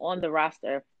in the on the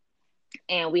roster,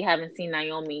 and we haven't seen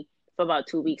Naomi for about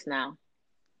 2 weeks now.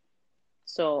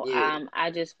 So Yeah,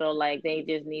 I just feel like they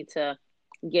just need to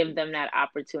give them that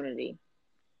opportunity.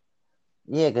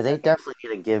 yeah, because they definitely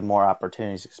need to give more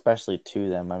opportunities, especially to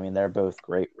them. I mean, they're both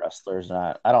great wrestlers, and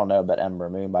I don't know about Ember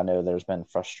Moon, but I know there's been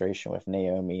frustration with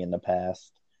Naomi in the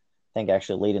past. I think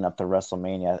actually leading up to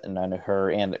WrestleMania, and I know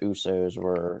her and the Usos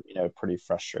were, pretty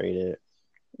frustrated.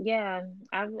 Yeah,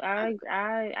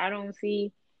 I don't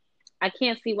see, I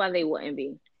can't see why they wouldn't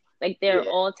be. Like they're Yeah.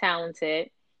 all talented.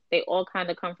 They all kind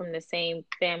of come from the same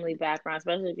family background,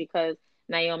 especially because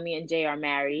Naomi and Jay are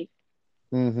married.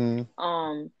 Mm-hmm.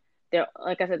 Um, they're,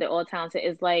 like I said, they're all talented.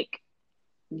 It's like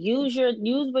use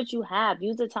what you have,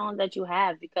 use the talent that you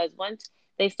have, because once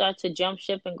they start to jump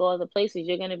ship and go other places,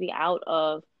 you're gonna be out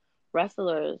of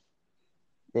wrestlers.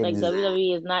 Like Exactly.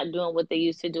 WWE is not doing what they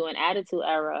used to do in Attitude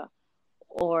Era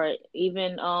or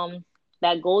even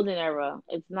that Golden Era.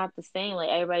 It's not the same. Like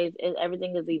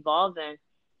everything is evolving,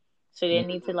 so they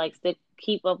need to like stick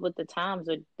keep up with the times,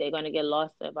 or they're gonna get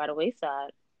lost by the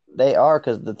wayside. They are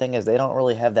because the thing is they don't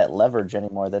really have that leverage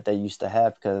anymore that they used to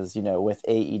have because with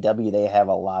AEW they have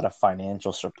a lot of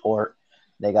financial support.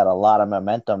 They got a lot of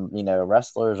momentum.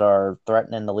 Wrestlers are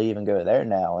threatening to leave and go there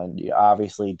now, and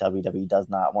obviously WWE does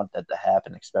not want that to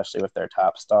happen, especially with their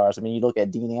top stars. I mean, you look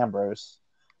at Dean Ambrose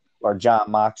or John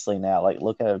Moxley now. Like,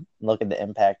 look at the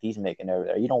impact he's making over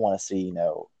there. You don't want to see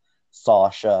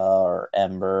Sasha or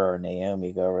Ember or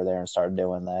Naomi go over there and start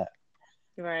doing that.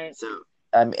 Right. So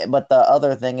I mean, but the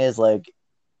other thing is like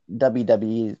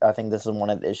WWE. I think this is one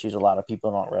of the issues a lot of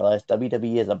people don't realize.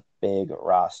 WWE is a big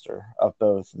roster of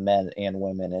both men and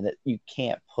women, and you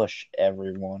can't push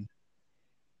everyone.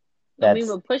 I mean,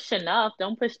 That's but push enough.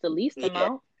 Don't push the least yeah,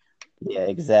 amount. yeah,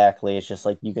 exactly. It's just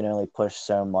like you can only push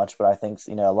so much, but I think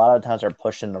a lot of times they're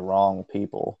pushing the wrong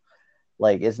people.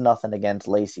 Like it's nothing against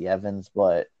Lacey Evans,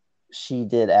 but she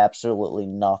did absolutely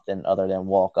nothing other than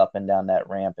walk up and down that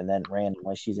ramp, and then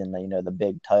randomly she's in the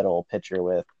big title picture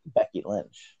with Becky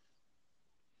Lynch.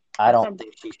 I That's don't a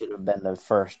think she should have been the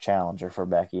first challenger for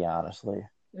Becky, honestly.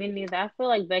 Me neither. I feel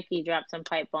like Becky dropped some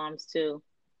pipe bombs too,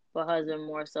 but hers are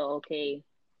more so okay.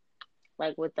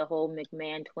 Like with the whole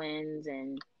McMahon twins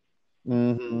and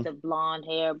Hmm. the blonde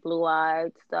hair, blue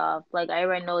eyed stuff. Like I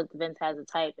already know Vince has a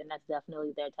type, and that's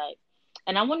definitely their type.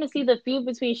 And I want to see the feud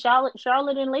between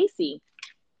Charlotte and Lacey.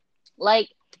 Like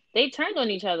they turned on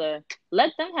each other.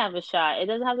 Let them have a shot. It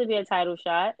doesn't have to be a title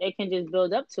shot. It can just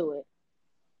build up to it.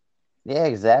 Yeah,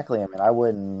 exactly. I mean, I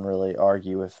wouldn't really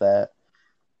argue with that.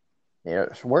 Yeah,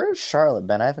 where has Charlotte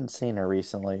been? I haven't seen her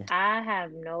recently. I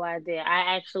have no idea.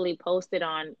 I actually posted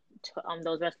on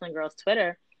those wrestling girls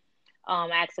Twitter.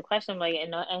 Asked a question like,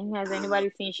 and has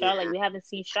anybody seen Yeah, Charlotte? Like, we haven't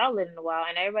seen Charlotte in a while,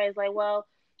 and everybody's like, well,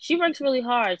 she works really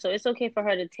hard, so it's okay for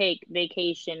her to take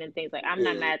vacation and things. Like, I'm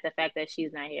not yeah, mad at the fact that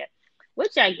she's not here,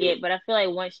 which I yeah, get, but I feel like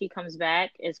once she comes back,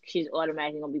 is she's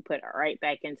automatically gonna be put right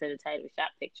back into the title shot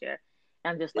picture.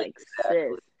 And I'm just like, sis,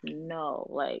 exactly. no,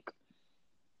 like,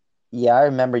 Yeah, I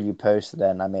remember you posted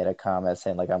that, and I made a comment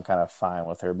saying like I'm kind of fine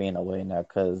with her being away now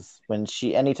because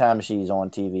anytime she's on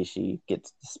TV, she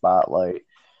gets the spotlight,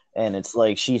 and it's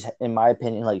like in my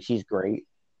opinion, like she's great.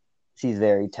 She's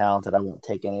very talented. I won't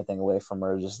take anything away from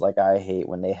her. Just like I hate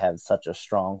when they have such a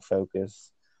strong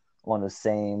focus on the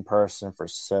same person for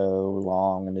so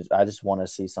long, and I just want to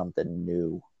see something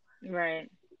new. right.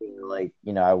 Like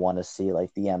I want to see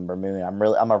like the Ember Moon.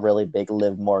 I'm a really big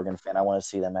Liv Morgan fan. I want to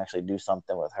see them actually do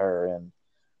something with her and.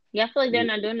 Yeah, I feel like they're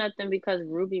not doing nothing because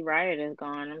Ruby Riot is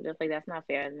gone. I'm just like, that's not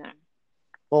fair to them.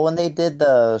 Well, when they did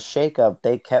the shakeup,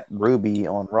 they kept Ruby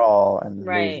on Raw and moved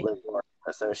Right. Liv Morgan,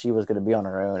 so she was going to be on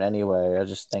her own anyway. I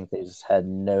just think they just had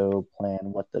no plan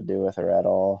what to do with her at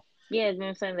all. Yeah, but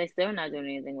I'm saying they still not doing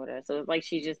anything with her. So it's like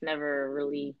she just never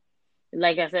really,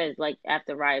 like I said, like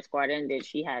after Riot Squad ended,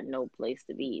 she had no place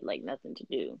to be, like nothing to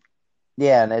do.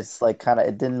 Yeah, and it's like kind of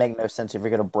it didn't make no sense if you're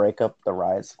going to break up the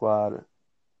Riot Squad.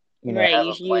 Right. Have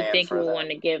a You would plan think you for would them. want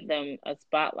to give them a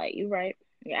spotlight. You're right.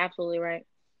 You're absolutely right.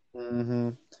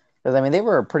 Mm-hmm. Because I mean, they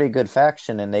were a pretty good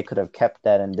faction, and they could have kept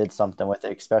that and did something with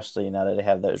it, especially now that they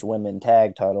have those women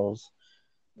tag titles.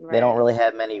 They don't Right. really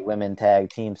have many women tag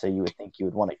teams, so you would think you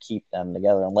would want to keep them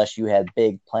together unless you had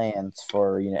big plans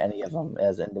for any of them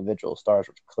as individual stars,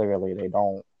 which clearly they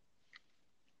don't.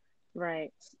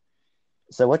 Right.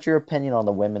 So, what's your opinion on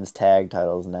the women's tag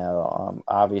titles now?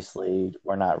 Obviously,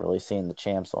 we're not really seeing the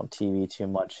champs on TV too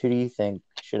much. Who do you think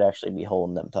should actually be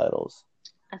holding them titles?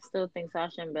 I still think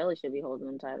Sasha and Bailey should be holding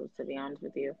them titles, to be honest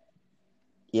with you.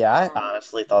 Yeah, I Um,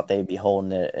 honestly thought they'd be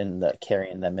holding it and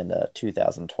carrying them into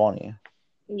 2020.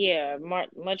 yeah,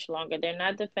 much longer. They're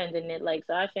not defending it. Like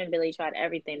Sasha and Bailey tried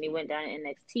everything. They went down to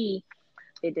NXT.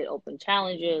 They did open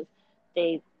challenges.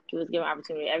 They was giving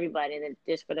opportunity to everybody, and then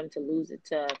just for them to lose it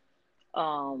to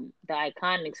the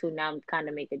Iconics, who now kind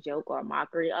of make a joke or a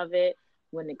mockery of it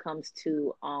when it comes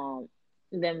to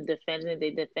them defending.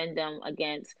 They defend them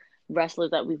against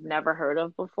wrestlers that we've never heard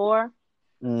of before,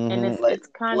 and Mm-hmm. Like it's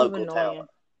kind of local talent. annoying.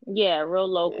 Yeah, real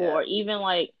local Yeah. or even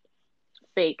like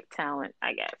fake talent,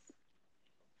 I guess.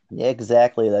 Yeah,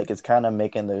 exactly. Like it's kind of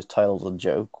making those titles a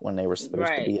joke when they were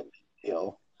supposed to Right, be a big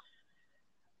deal.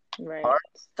 right. Aren't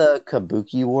the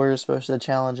Kabuki Warriors supposed to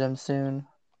challenge him soon?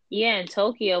 Yeah, in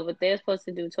Tokyo, but they're supposed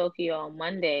to do Tokyo on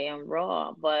Monday on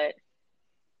Raw, but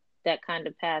that kind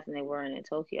of passed and they weren't in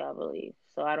Tokyo, I believe.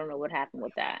 So I don't know what happened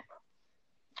with that.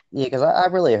 Yeah, because I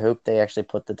really hope they actually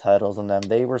put the titles on them.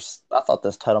 I thought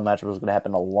this title match was going to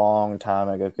happen a long time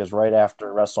ago because right after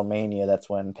WrestleMania, that's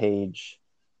when Paige,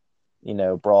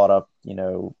 brought up,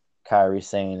 Kyrie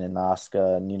Sane and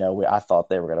Asuka, and I thought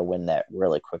they were going to win that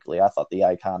really quickly. I thought the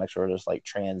Iconics were just like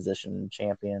transition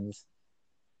champions.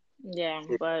 Yeah,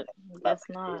 It's but not guess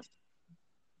the not. case.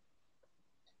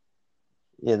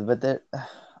 Yeah, but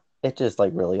it just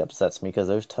like really upsets me because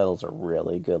those titles are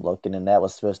really good looking, and that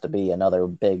was supposed to be another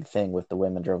big thing with the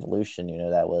women's revolution.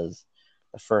 That was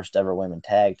the first ever women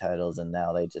tag titles, and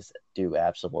now they just do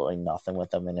absolutely nothing with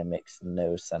them, and it makes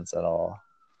no sense at all.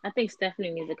 I think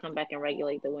Stephanie needs to come back and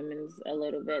regulate the women's a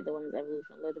little bit, the women's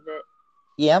evolution a little bit.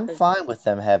 Yeah, I'm 'Cause, fine with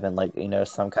them having like,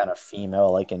 some kind of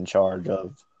female like in charge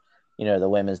of, the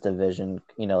women's division,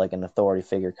 like an authority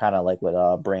figure, kind of like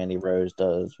what Brandy Rose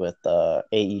does with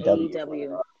AEW's main AEW.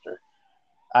 roster.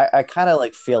 I kind of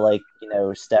like feel like,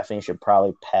 Stephanie should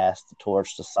probably pass the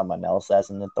torch to someone else as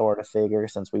an authority figure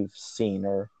since we've seen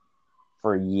her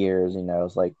for years,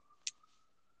 it's like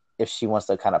if she wants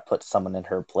to kind of put someone in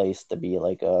her place to be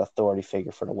like a authority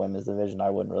figure for the women's division, I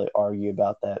wouldn't really argue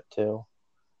about that too.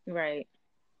 Right.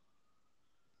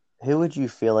 Who would you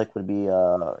feel like would be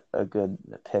a good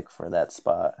pick for that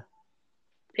spot?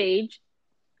 Paige.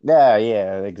 Yeah,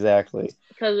 yeah, exactly.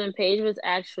 Because when Paige was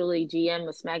actually GM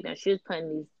of SmackDown, she was putting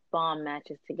these bomb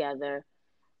matches together.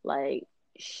 Like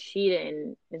she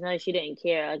didn't. It's not like she didn't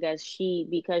care. I guess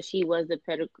because she was the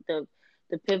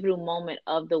pivotal moment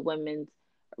of the women's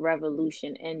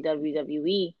revolution in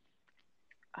WWE.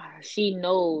 She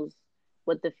knows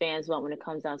what the fans want when it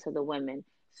comes down to the women.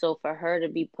 So for her to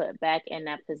be put back in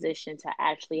that position to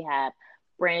actually have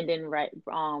Brandon right,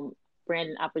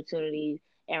 Brandon opportunities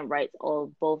and rights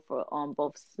of both for on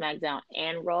both SmackDown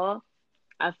and Raw,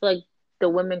 I feel like the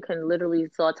women can literally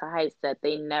soar to heights that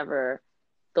they never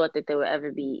thought that they would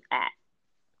ever be at.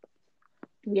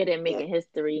 Yeah, they're Yeah, making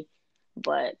history,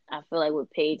 but I feel like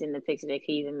with Paige in the picture, they could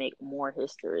even make more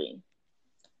history.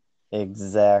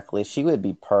 exactly. She would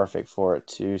be perfect for it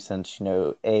too, since she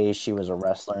was a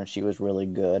wrestler and she was really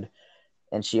good,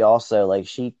 and she also like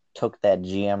she took that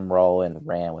GM role and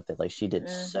ran with it. Like she did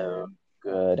so Hmm.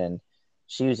 good, and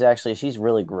she's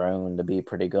really grown to be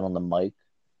pretty good on the mic.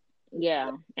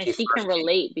 Yeah, and She she can first came,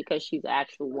 relate because she's an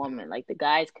actual woman. Like the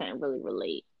guys couldn't really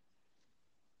relate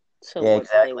to yeah, what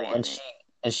they exactly, and wanted.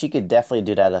 she could definitely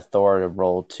do that authoritative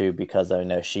role too because I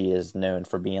know she is known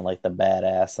for being like the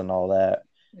badass and all that.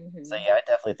 So Hmm. yeah, I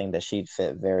definitely think that she'd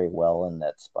fit very well in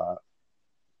that spot.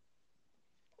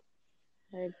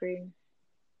 I agree.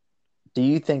 Do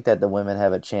you think that the women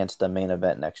have a chance to main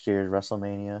event next year's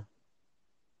WrestleMania?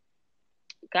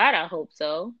 God, I hope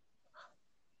so.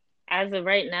 As of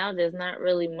right now, there's not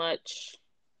really much.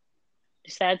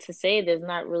 Sad to say, there's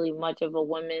not really much of a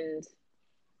women's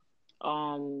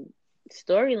um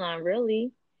storyline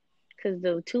really, because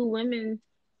the two women,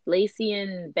 Lacey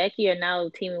and Becky, are now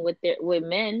teaming with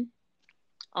men.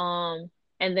 Um,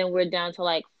 and then we're down to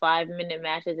like 5 minute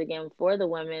matches again for the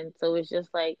women. So it's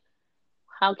just like,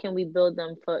 how can we build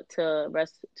them to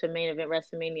main event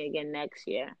WrestleMania again next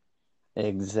year?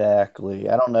 Exactly.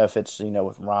 I don't know if it's,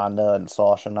 with Ronda and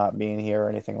Sasha not being here or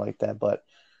anything like that, but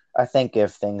I think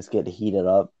if things get heated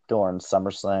up during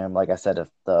SummerSlam, like I said, if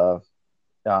the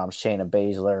Shayna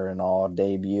Baszler and all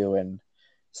debut and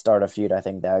start a feud, I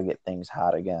think that would get things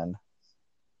hot again.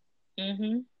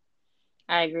 Hmm.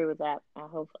 I agree with that.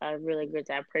 I really agree with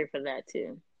that. I pray for that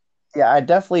too. Yeah, I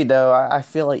definitely do. I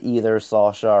feel like either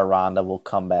Sasha or Ronda will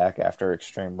come back after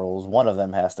Extreme Rules. One of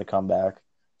them has to come back.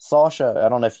 Sasha, I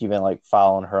don't know if you've been like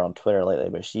following her on Twitter lately,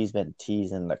 but she's been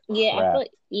teasing the Yeah, I feel crap.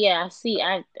 like, yeah, I see.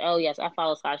 Oh yes, I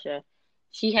follow Sasha.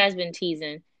 She has been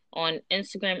teasing on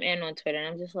Instagram and on Twitter. And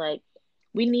I'm just like,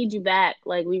 we need you back.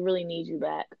 Like we really need you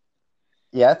back.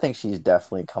 Yeah, I think she's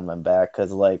definitely coming back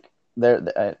because like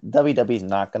WWE's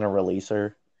not going to release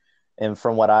her, and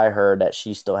from what I heard, that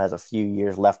she still has a few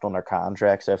years left on her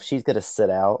contract. So if she's going to sit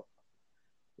out,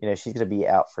 she's going to be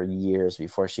out for years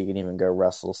before she can even go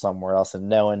wrestle somewhere else. And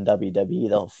knowing WWE,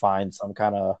 they'll find some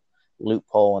kind of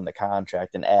loophole in the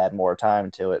contract and add more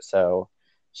time to it. So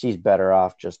she's better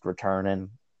off just returning,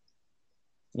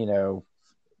 you know,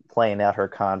 playing out her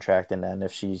contract, and then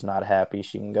if she's not happy,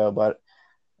 she can go. But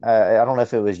I don't know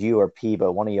if it was you or P,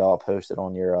 but one of y'all posted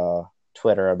on your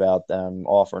Twitter about them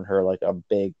offering her like a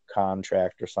big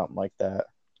contract or something like that.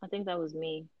 I think that was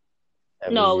me. That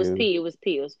was No, it was you. P. It was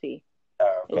P. It was P.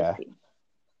 Oh, It was okay. P.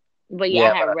 But yeah, I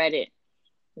Yeah, had read it.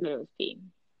 But it was P.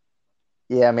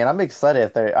 yeah. I mean, I'm excited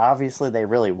if they obviously they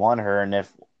really want her, and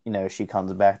if she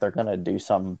comes back, they're gonna do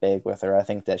something big with her. I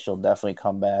think that she'll definitely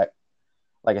come back.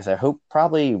 Like I said, hope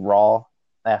probably Raw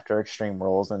after Extreme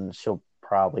Rules, and she'll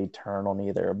probably turn on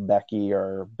either Becky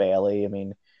or Bailey. I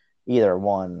mean, either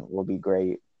one will be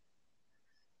great.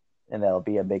 And that'll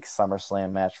be a big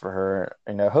SummerSlam match for her.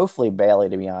 Hopefully Bailey,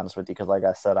 to be honest with you, because like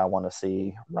I said, I want to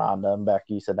see Ronda and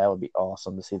Becky, so that would be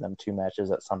awesome to see them two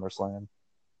matches at SummerSlam.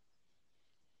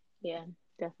 Yeah,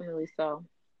 definitely so.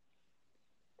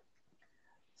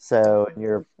 So,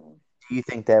 Definitely so. do you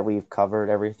think that we've covered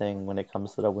everything when it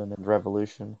comes to the women's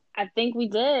revolution? I think we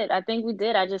did. I think we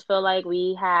did. I just feel like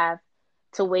we have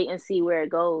to wait and see where it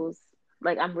goes.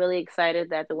 Like I'm really excited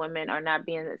that the women are not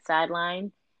being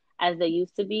sidelined as they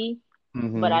used to be,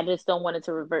 but Mm-hmm. I just don't want it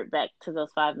to revert back to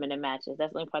those 5 minute matches.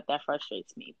 That's the only part that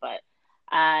frustrates me. But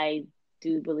I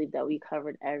do believe that we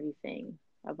covered everything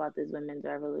about this women's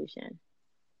revolution.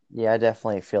 Yeah, I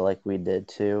definitely feel like we did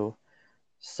too.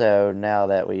 So now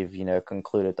that we've,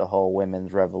 concluded the whole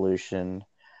women's revolution,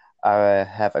 I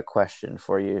have a question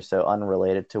for you. So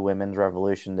unrelated to women's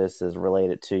revolution, this is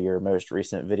related to your most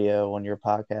recent video on your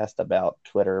podcast about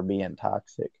Twitter being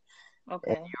toxic. In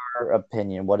Okay. your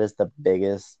opinion, what is the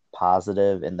biggest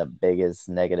positive and the biggest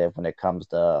negative when it comes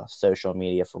to social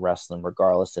media for wrestling,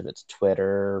 regardless if it's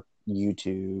Twitter,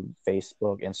 YouTube,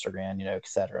 Facebook, Instagram,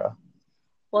 etc.?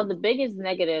 Well, the biggest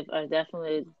negative are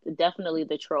definitely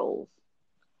the trolls.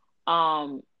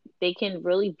 Um, they can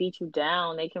really beat you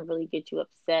down. They can really get you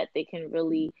upset. They can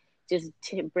really just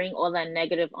bring all that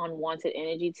negative, unwanted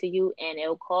energy to you, and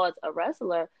it'll cause a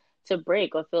wrestler to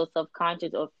break or feel self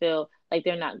conscious or feel like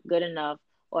they're not good enough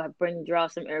or draw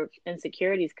some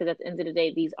insecurities. Because at the end of the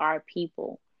day, these are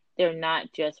people. They're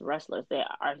not just wrestlers. They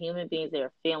are human beings. They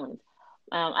are feelings.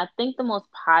 I think the most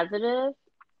positive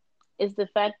is the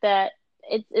fact that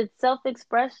it's self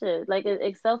expression. Like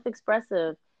it's self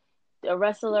expressive. A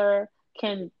wrestler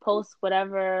can post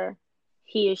whatever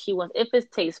he or she wants if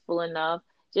it's tasteful enough,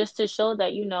 just to show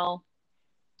that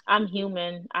I'm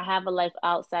human. I have a life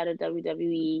outside of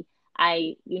WWE.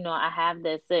 I have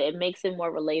this. So it makes it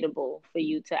more relatable for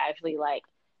you to actually like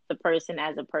the person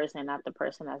as a person, not the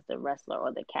person as the wrestler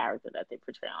or the character that they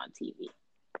portray on TV.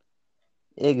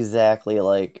 Exactly.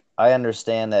 Like, I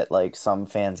understand that, like, some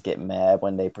fans get mad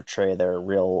when they portray their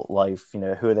real life,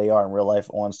 who they are in real life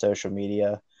on social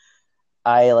media.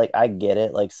 I get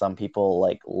it. Like, some people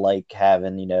like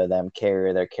having, them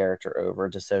carry their character over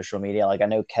to social media. Like, I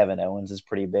know Kevin Owens is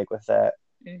pretty big with that.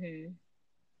 Hmm.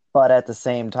 But at the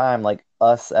same time, like,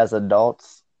 us as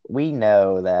adults, we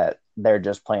know that they're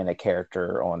just playing a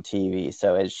character on TV,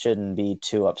 so it shouldn't be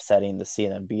too upsetting to see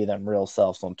them be them real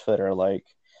selves on Twitter. Like,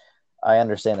 I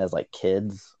understand as like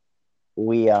kids,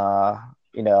 we I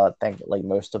think like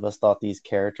most of us thought these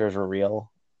characters were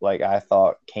real. Like, I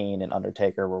thought Kane and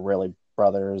Undertaker were really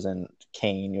brothers, and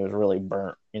Kane was really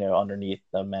burnt, underneath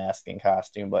the mask and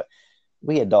costume. But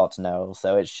we adults know,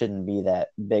 so it shouldn't be that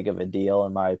big of a deal,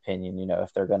 in my opinion,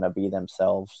 if they're gonna be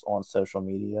themselves on social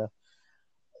media.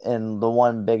 And the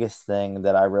one biggest thing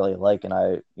that I really like, and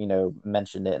I,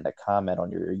 mentioned it in the comment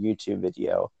on your YouTube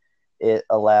video, it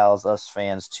allows us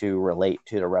fans to relate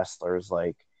to the wrestlers.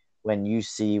 Like, when you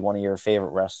see one of your favorite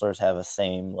wrestlers have a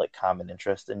same like common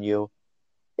interest in you,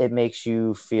 it makes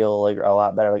you feel like a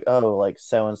lot better. Like, oh, like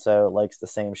so and so likes the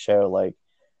same show. Like,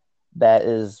 that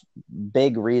is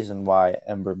big reason why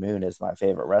Ember Moon is my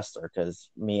favorite wrestler, because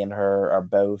me and her are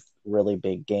both really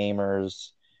big gamers.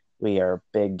 We are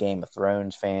big Game of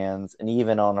Thrones fans, and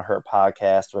even on her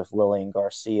podcast with Lillian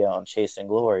Garcia on Chasing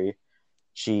Glory,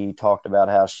 she talked about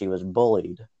how she was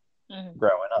bullied Hmm.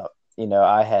 growing up.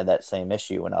 I had that same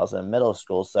issue when I was in middle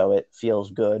school, so it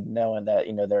feels good knowing that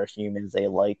they're humans, they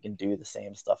like and do the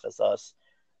same stuff as us.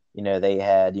 They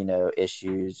had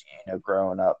issues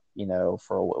growing up,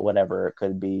 for whatever it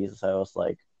could be. So it's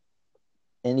like,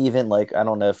 and even like, I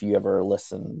don't know if you ever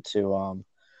listened to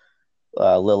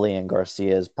Lillian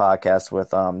Garcia's podcast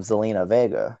with Zelina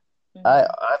Vega. Hmm.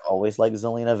 I've always liked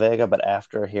Zelina Vega, but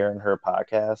after hearing her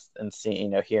podcast and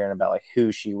seeing, hearing about like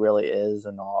who she really is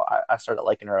and all, I started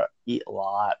liking her a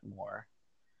lot more.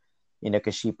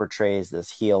 Because she portrays this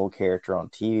heel character on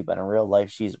TV, but in real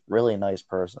life, she's a really nice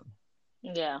person.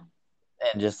 Yeah.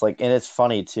 And just like, and it's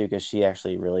funny too, because she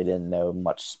actually really didn't know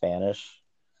much Spanish.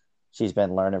 She's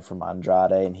been learning from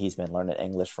Andrade, and he's been learning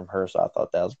English from her. So I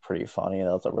thought that was pretty funny, and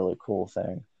that was a really cool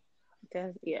thing.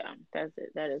 That's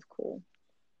it. That is cool.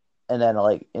 And then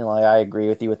like, like, I agree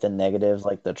with you with the negatives,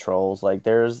 like the trolls. Like,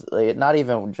 there's like, not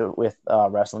even with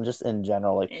wrestling, just in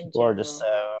general, like In people are just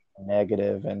general. so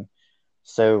negative and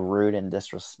so rude and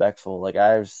disrespectful. Like,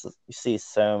 see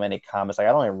so many comments. Like,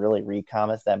 I don't even really read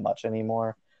comments that much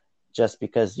anymore, just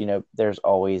because there's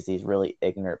always these really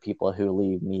ignorant people who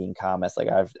leave mean comments. Like,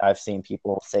 I've seen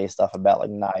people say stuff about like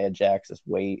Nia Jax's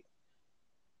weight,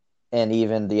 and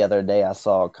even the other day I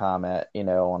saw a comment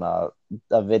on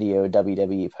a video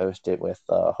WWE posted with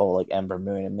the whole like Ember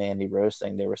Moon and Mandy Rose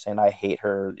thing. They were saying, I hate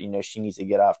her, she needs to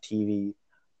get off TV.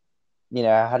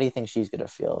 How do you think she's gonna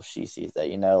feel if she sees that?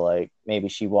 Like, maybe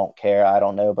she won't care, I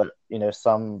don't know, but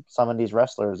some of these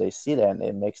wrestlers, they see that and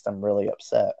it makes them really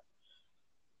upset.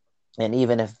 And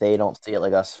even if they don't see it,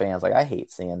 like us fans, like, I hate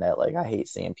seeing that. Like, I hate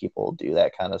seeing people do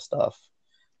that kind of stuff.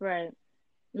 Right.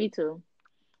 Me too.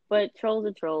 But trolls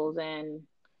are trolls, and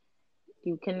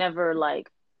you can never like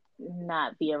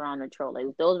not be around a troll.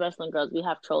 Like those wrestling girls, we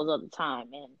have trolls all the time,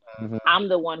 and Hmm. I'm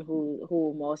the one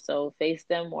who more so face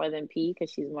them more than P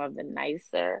because she's more of the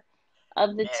nicer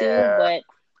of the two. Yeah. But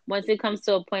once it comes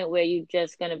to a point where you're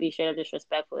just gonna be straight up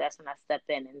disrespectful, that's when I step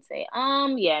in and say,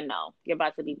 yeah, no, you're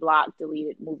about to be blocked,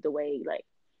 deleted, moved away, like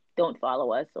don't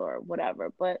follow us or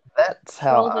whatever. But That's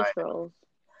how trolls are I, trolls.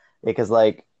 because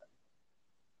like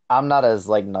I'm not as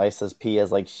like nice as P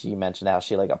as like she mentioned how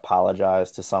she like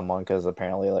apologized to someone because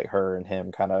apparently like her and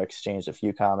him kind of exchanged a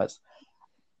few comments.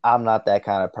 I'm not that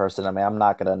kind of person. I mean, I'm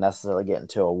not gonna necessarily get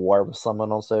into a war with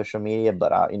someone on social media,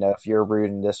 but if you're rude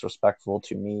and disrespectful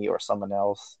to me or someone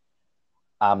else,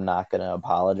 I'm not gonna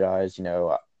apologize.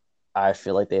 I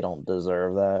feel like they don't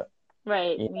deserve that.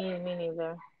 Right. Yeah, Me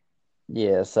neither.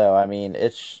 yeah. So I mean,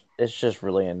 it's just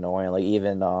really annoying. Like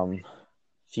even a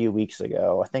few weeks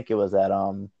ago, I think it was at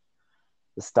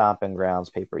the Stomping Grounds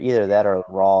paper, either that or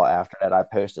Raw. After that, I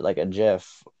posted like a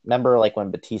GIF. Remember, like when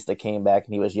Batista came back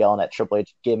and he was yelling at Triple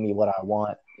H, "Give me what I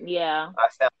want." Yeah. I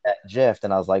found that GIF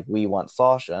and I was like, "We want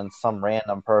Sasha," and some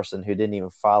random person who didn't even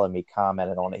follow me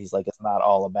commented on it. He's like, "It's not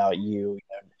all about you.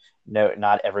 No,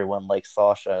 not everyone likes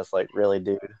Sasha." It's like, really,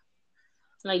 dude.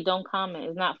 Like don't comment.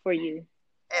 It's not for you.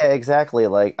 Yeah, exactly.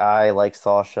 Like I like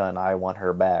Sasha and I want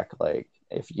her back. Like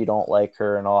if you don't like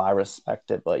her and all, I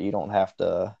respect it, but you don't have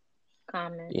to,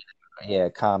 Comment. you yeah,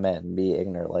 comment and be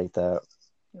ignorant like that.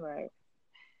 Right.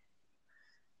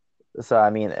 So I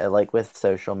mean, like with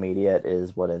social media, it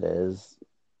is what it is.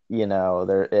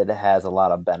 There it has a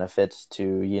lot of benefits to,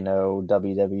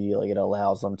 WWE. Like it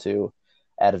allows them to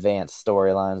advance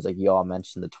storylines. Like you all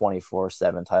mentioned the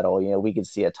 24/7 title. We could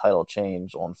see a title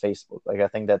change on Facebook. Like I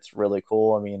think that's really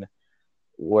cool. I mean,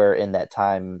 we're in that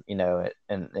time,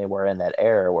 and we're in that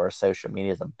era where social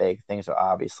media is a big thing. So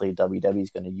obviously WWE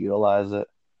is going to utilize it.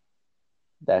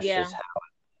 That's Yeah. just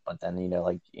but then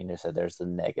like said, there's the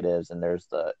negatives and there's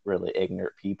the really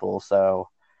ignorant people. So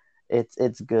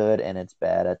it's good and it's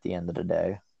bad at the end of the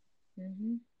day.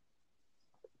 Mhm.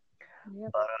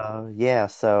 Yep. But yeah,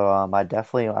 so I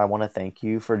want to thank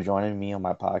you for joining me on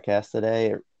my podcast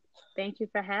today. Thank you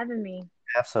for having me.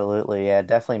 Absolutely, yeah, it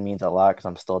definitely means a lot because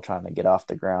I'm still trying to get off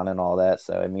the ground and all that.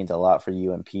 So it means a lot for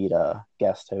you and Pete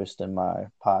guest host in my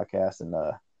podcast and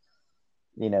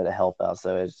to help out.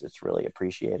 So it's really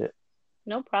appreciated.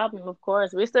 No problem, of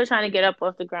course. We're still trying to get up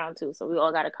off the ground too, so we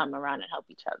all got to come around and help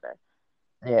each other.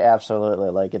 Yeah, absolutely.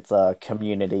 Like it's a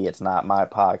community. It's not my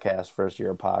podcast versus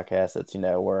your podcast. It's,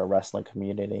 we're a wrestling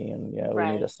community and, we need to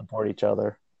Right. support each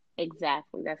other.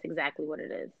 Exactly. That's exactly what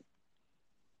it is.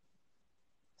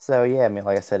 So yeah, I mean,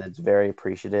 like I said, it's very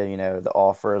appreciative. The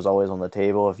offer is always on the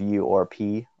table. If you or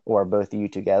P or both of you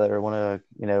together want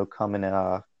to, come in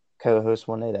and co-host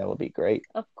one day, that would be great.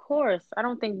 Of course. I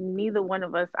don't think neither one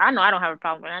of us, I know I don't have a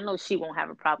problem with it. I know she won't have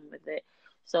a problem with it.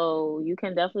 So you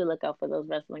can definitely look out for those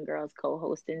wrestling girls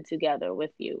co-hosting together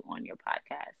with you on your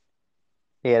podcast.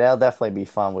 Yeah, that'll definitely be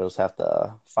fun. We'll just have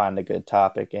to find a good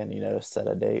topic and, set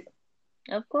a date.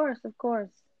 Of course, of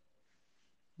course.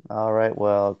 All right.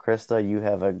 Well, Krista, you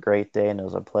have a great day and it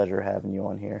was a pleasure having you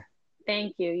on here.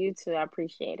 Thank you. You too. I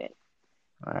appreciate it.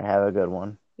 All right. Have a good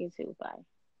one. You too. Bye.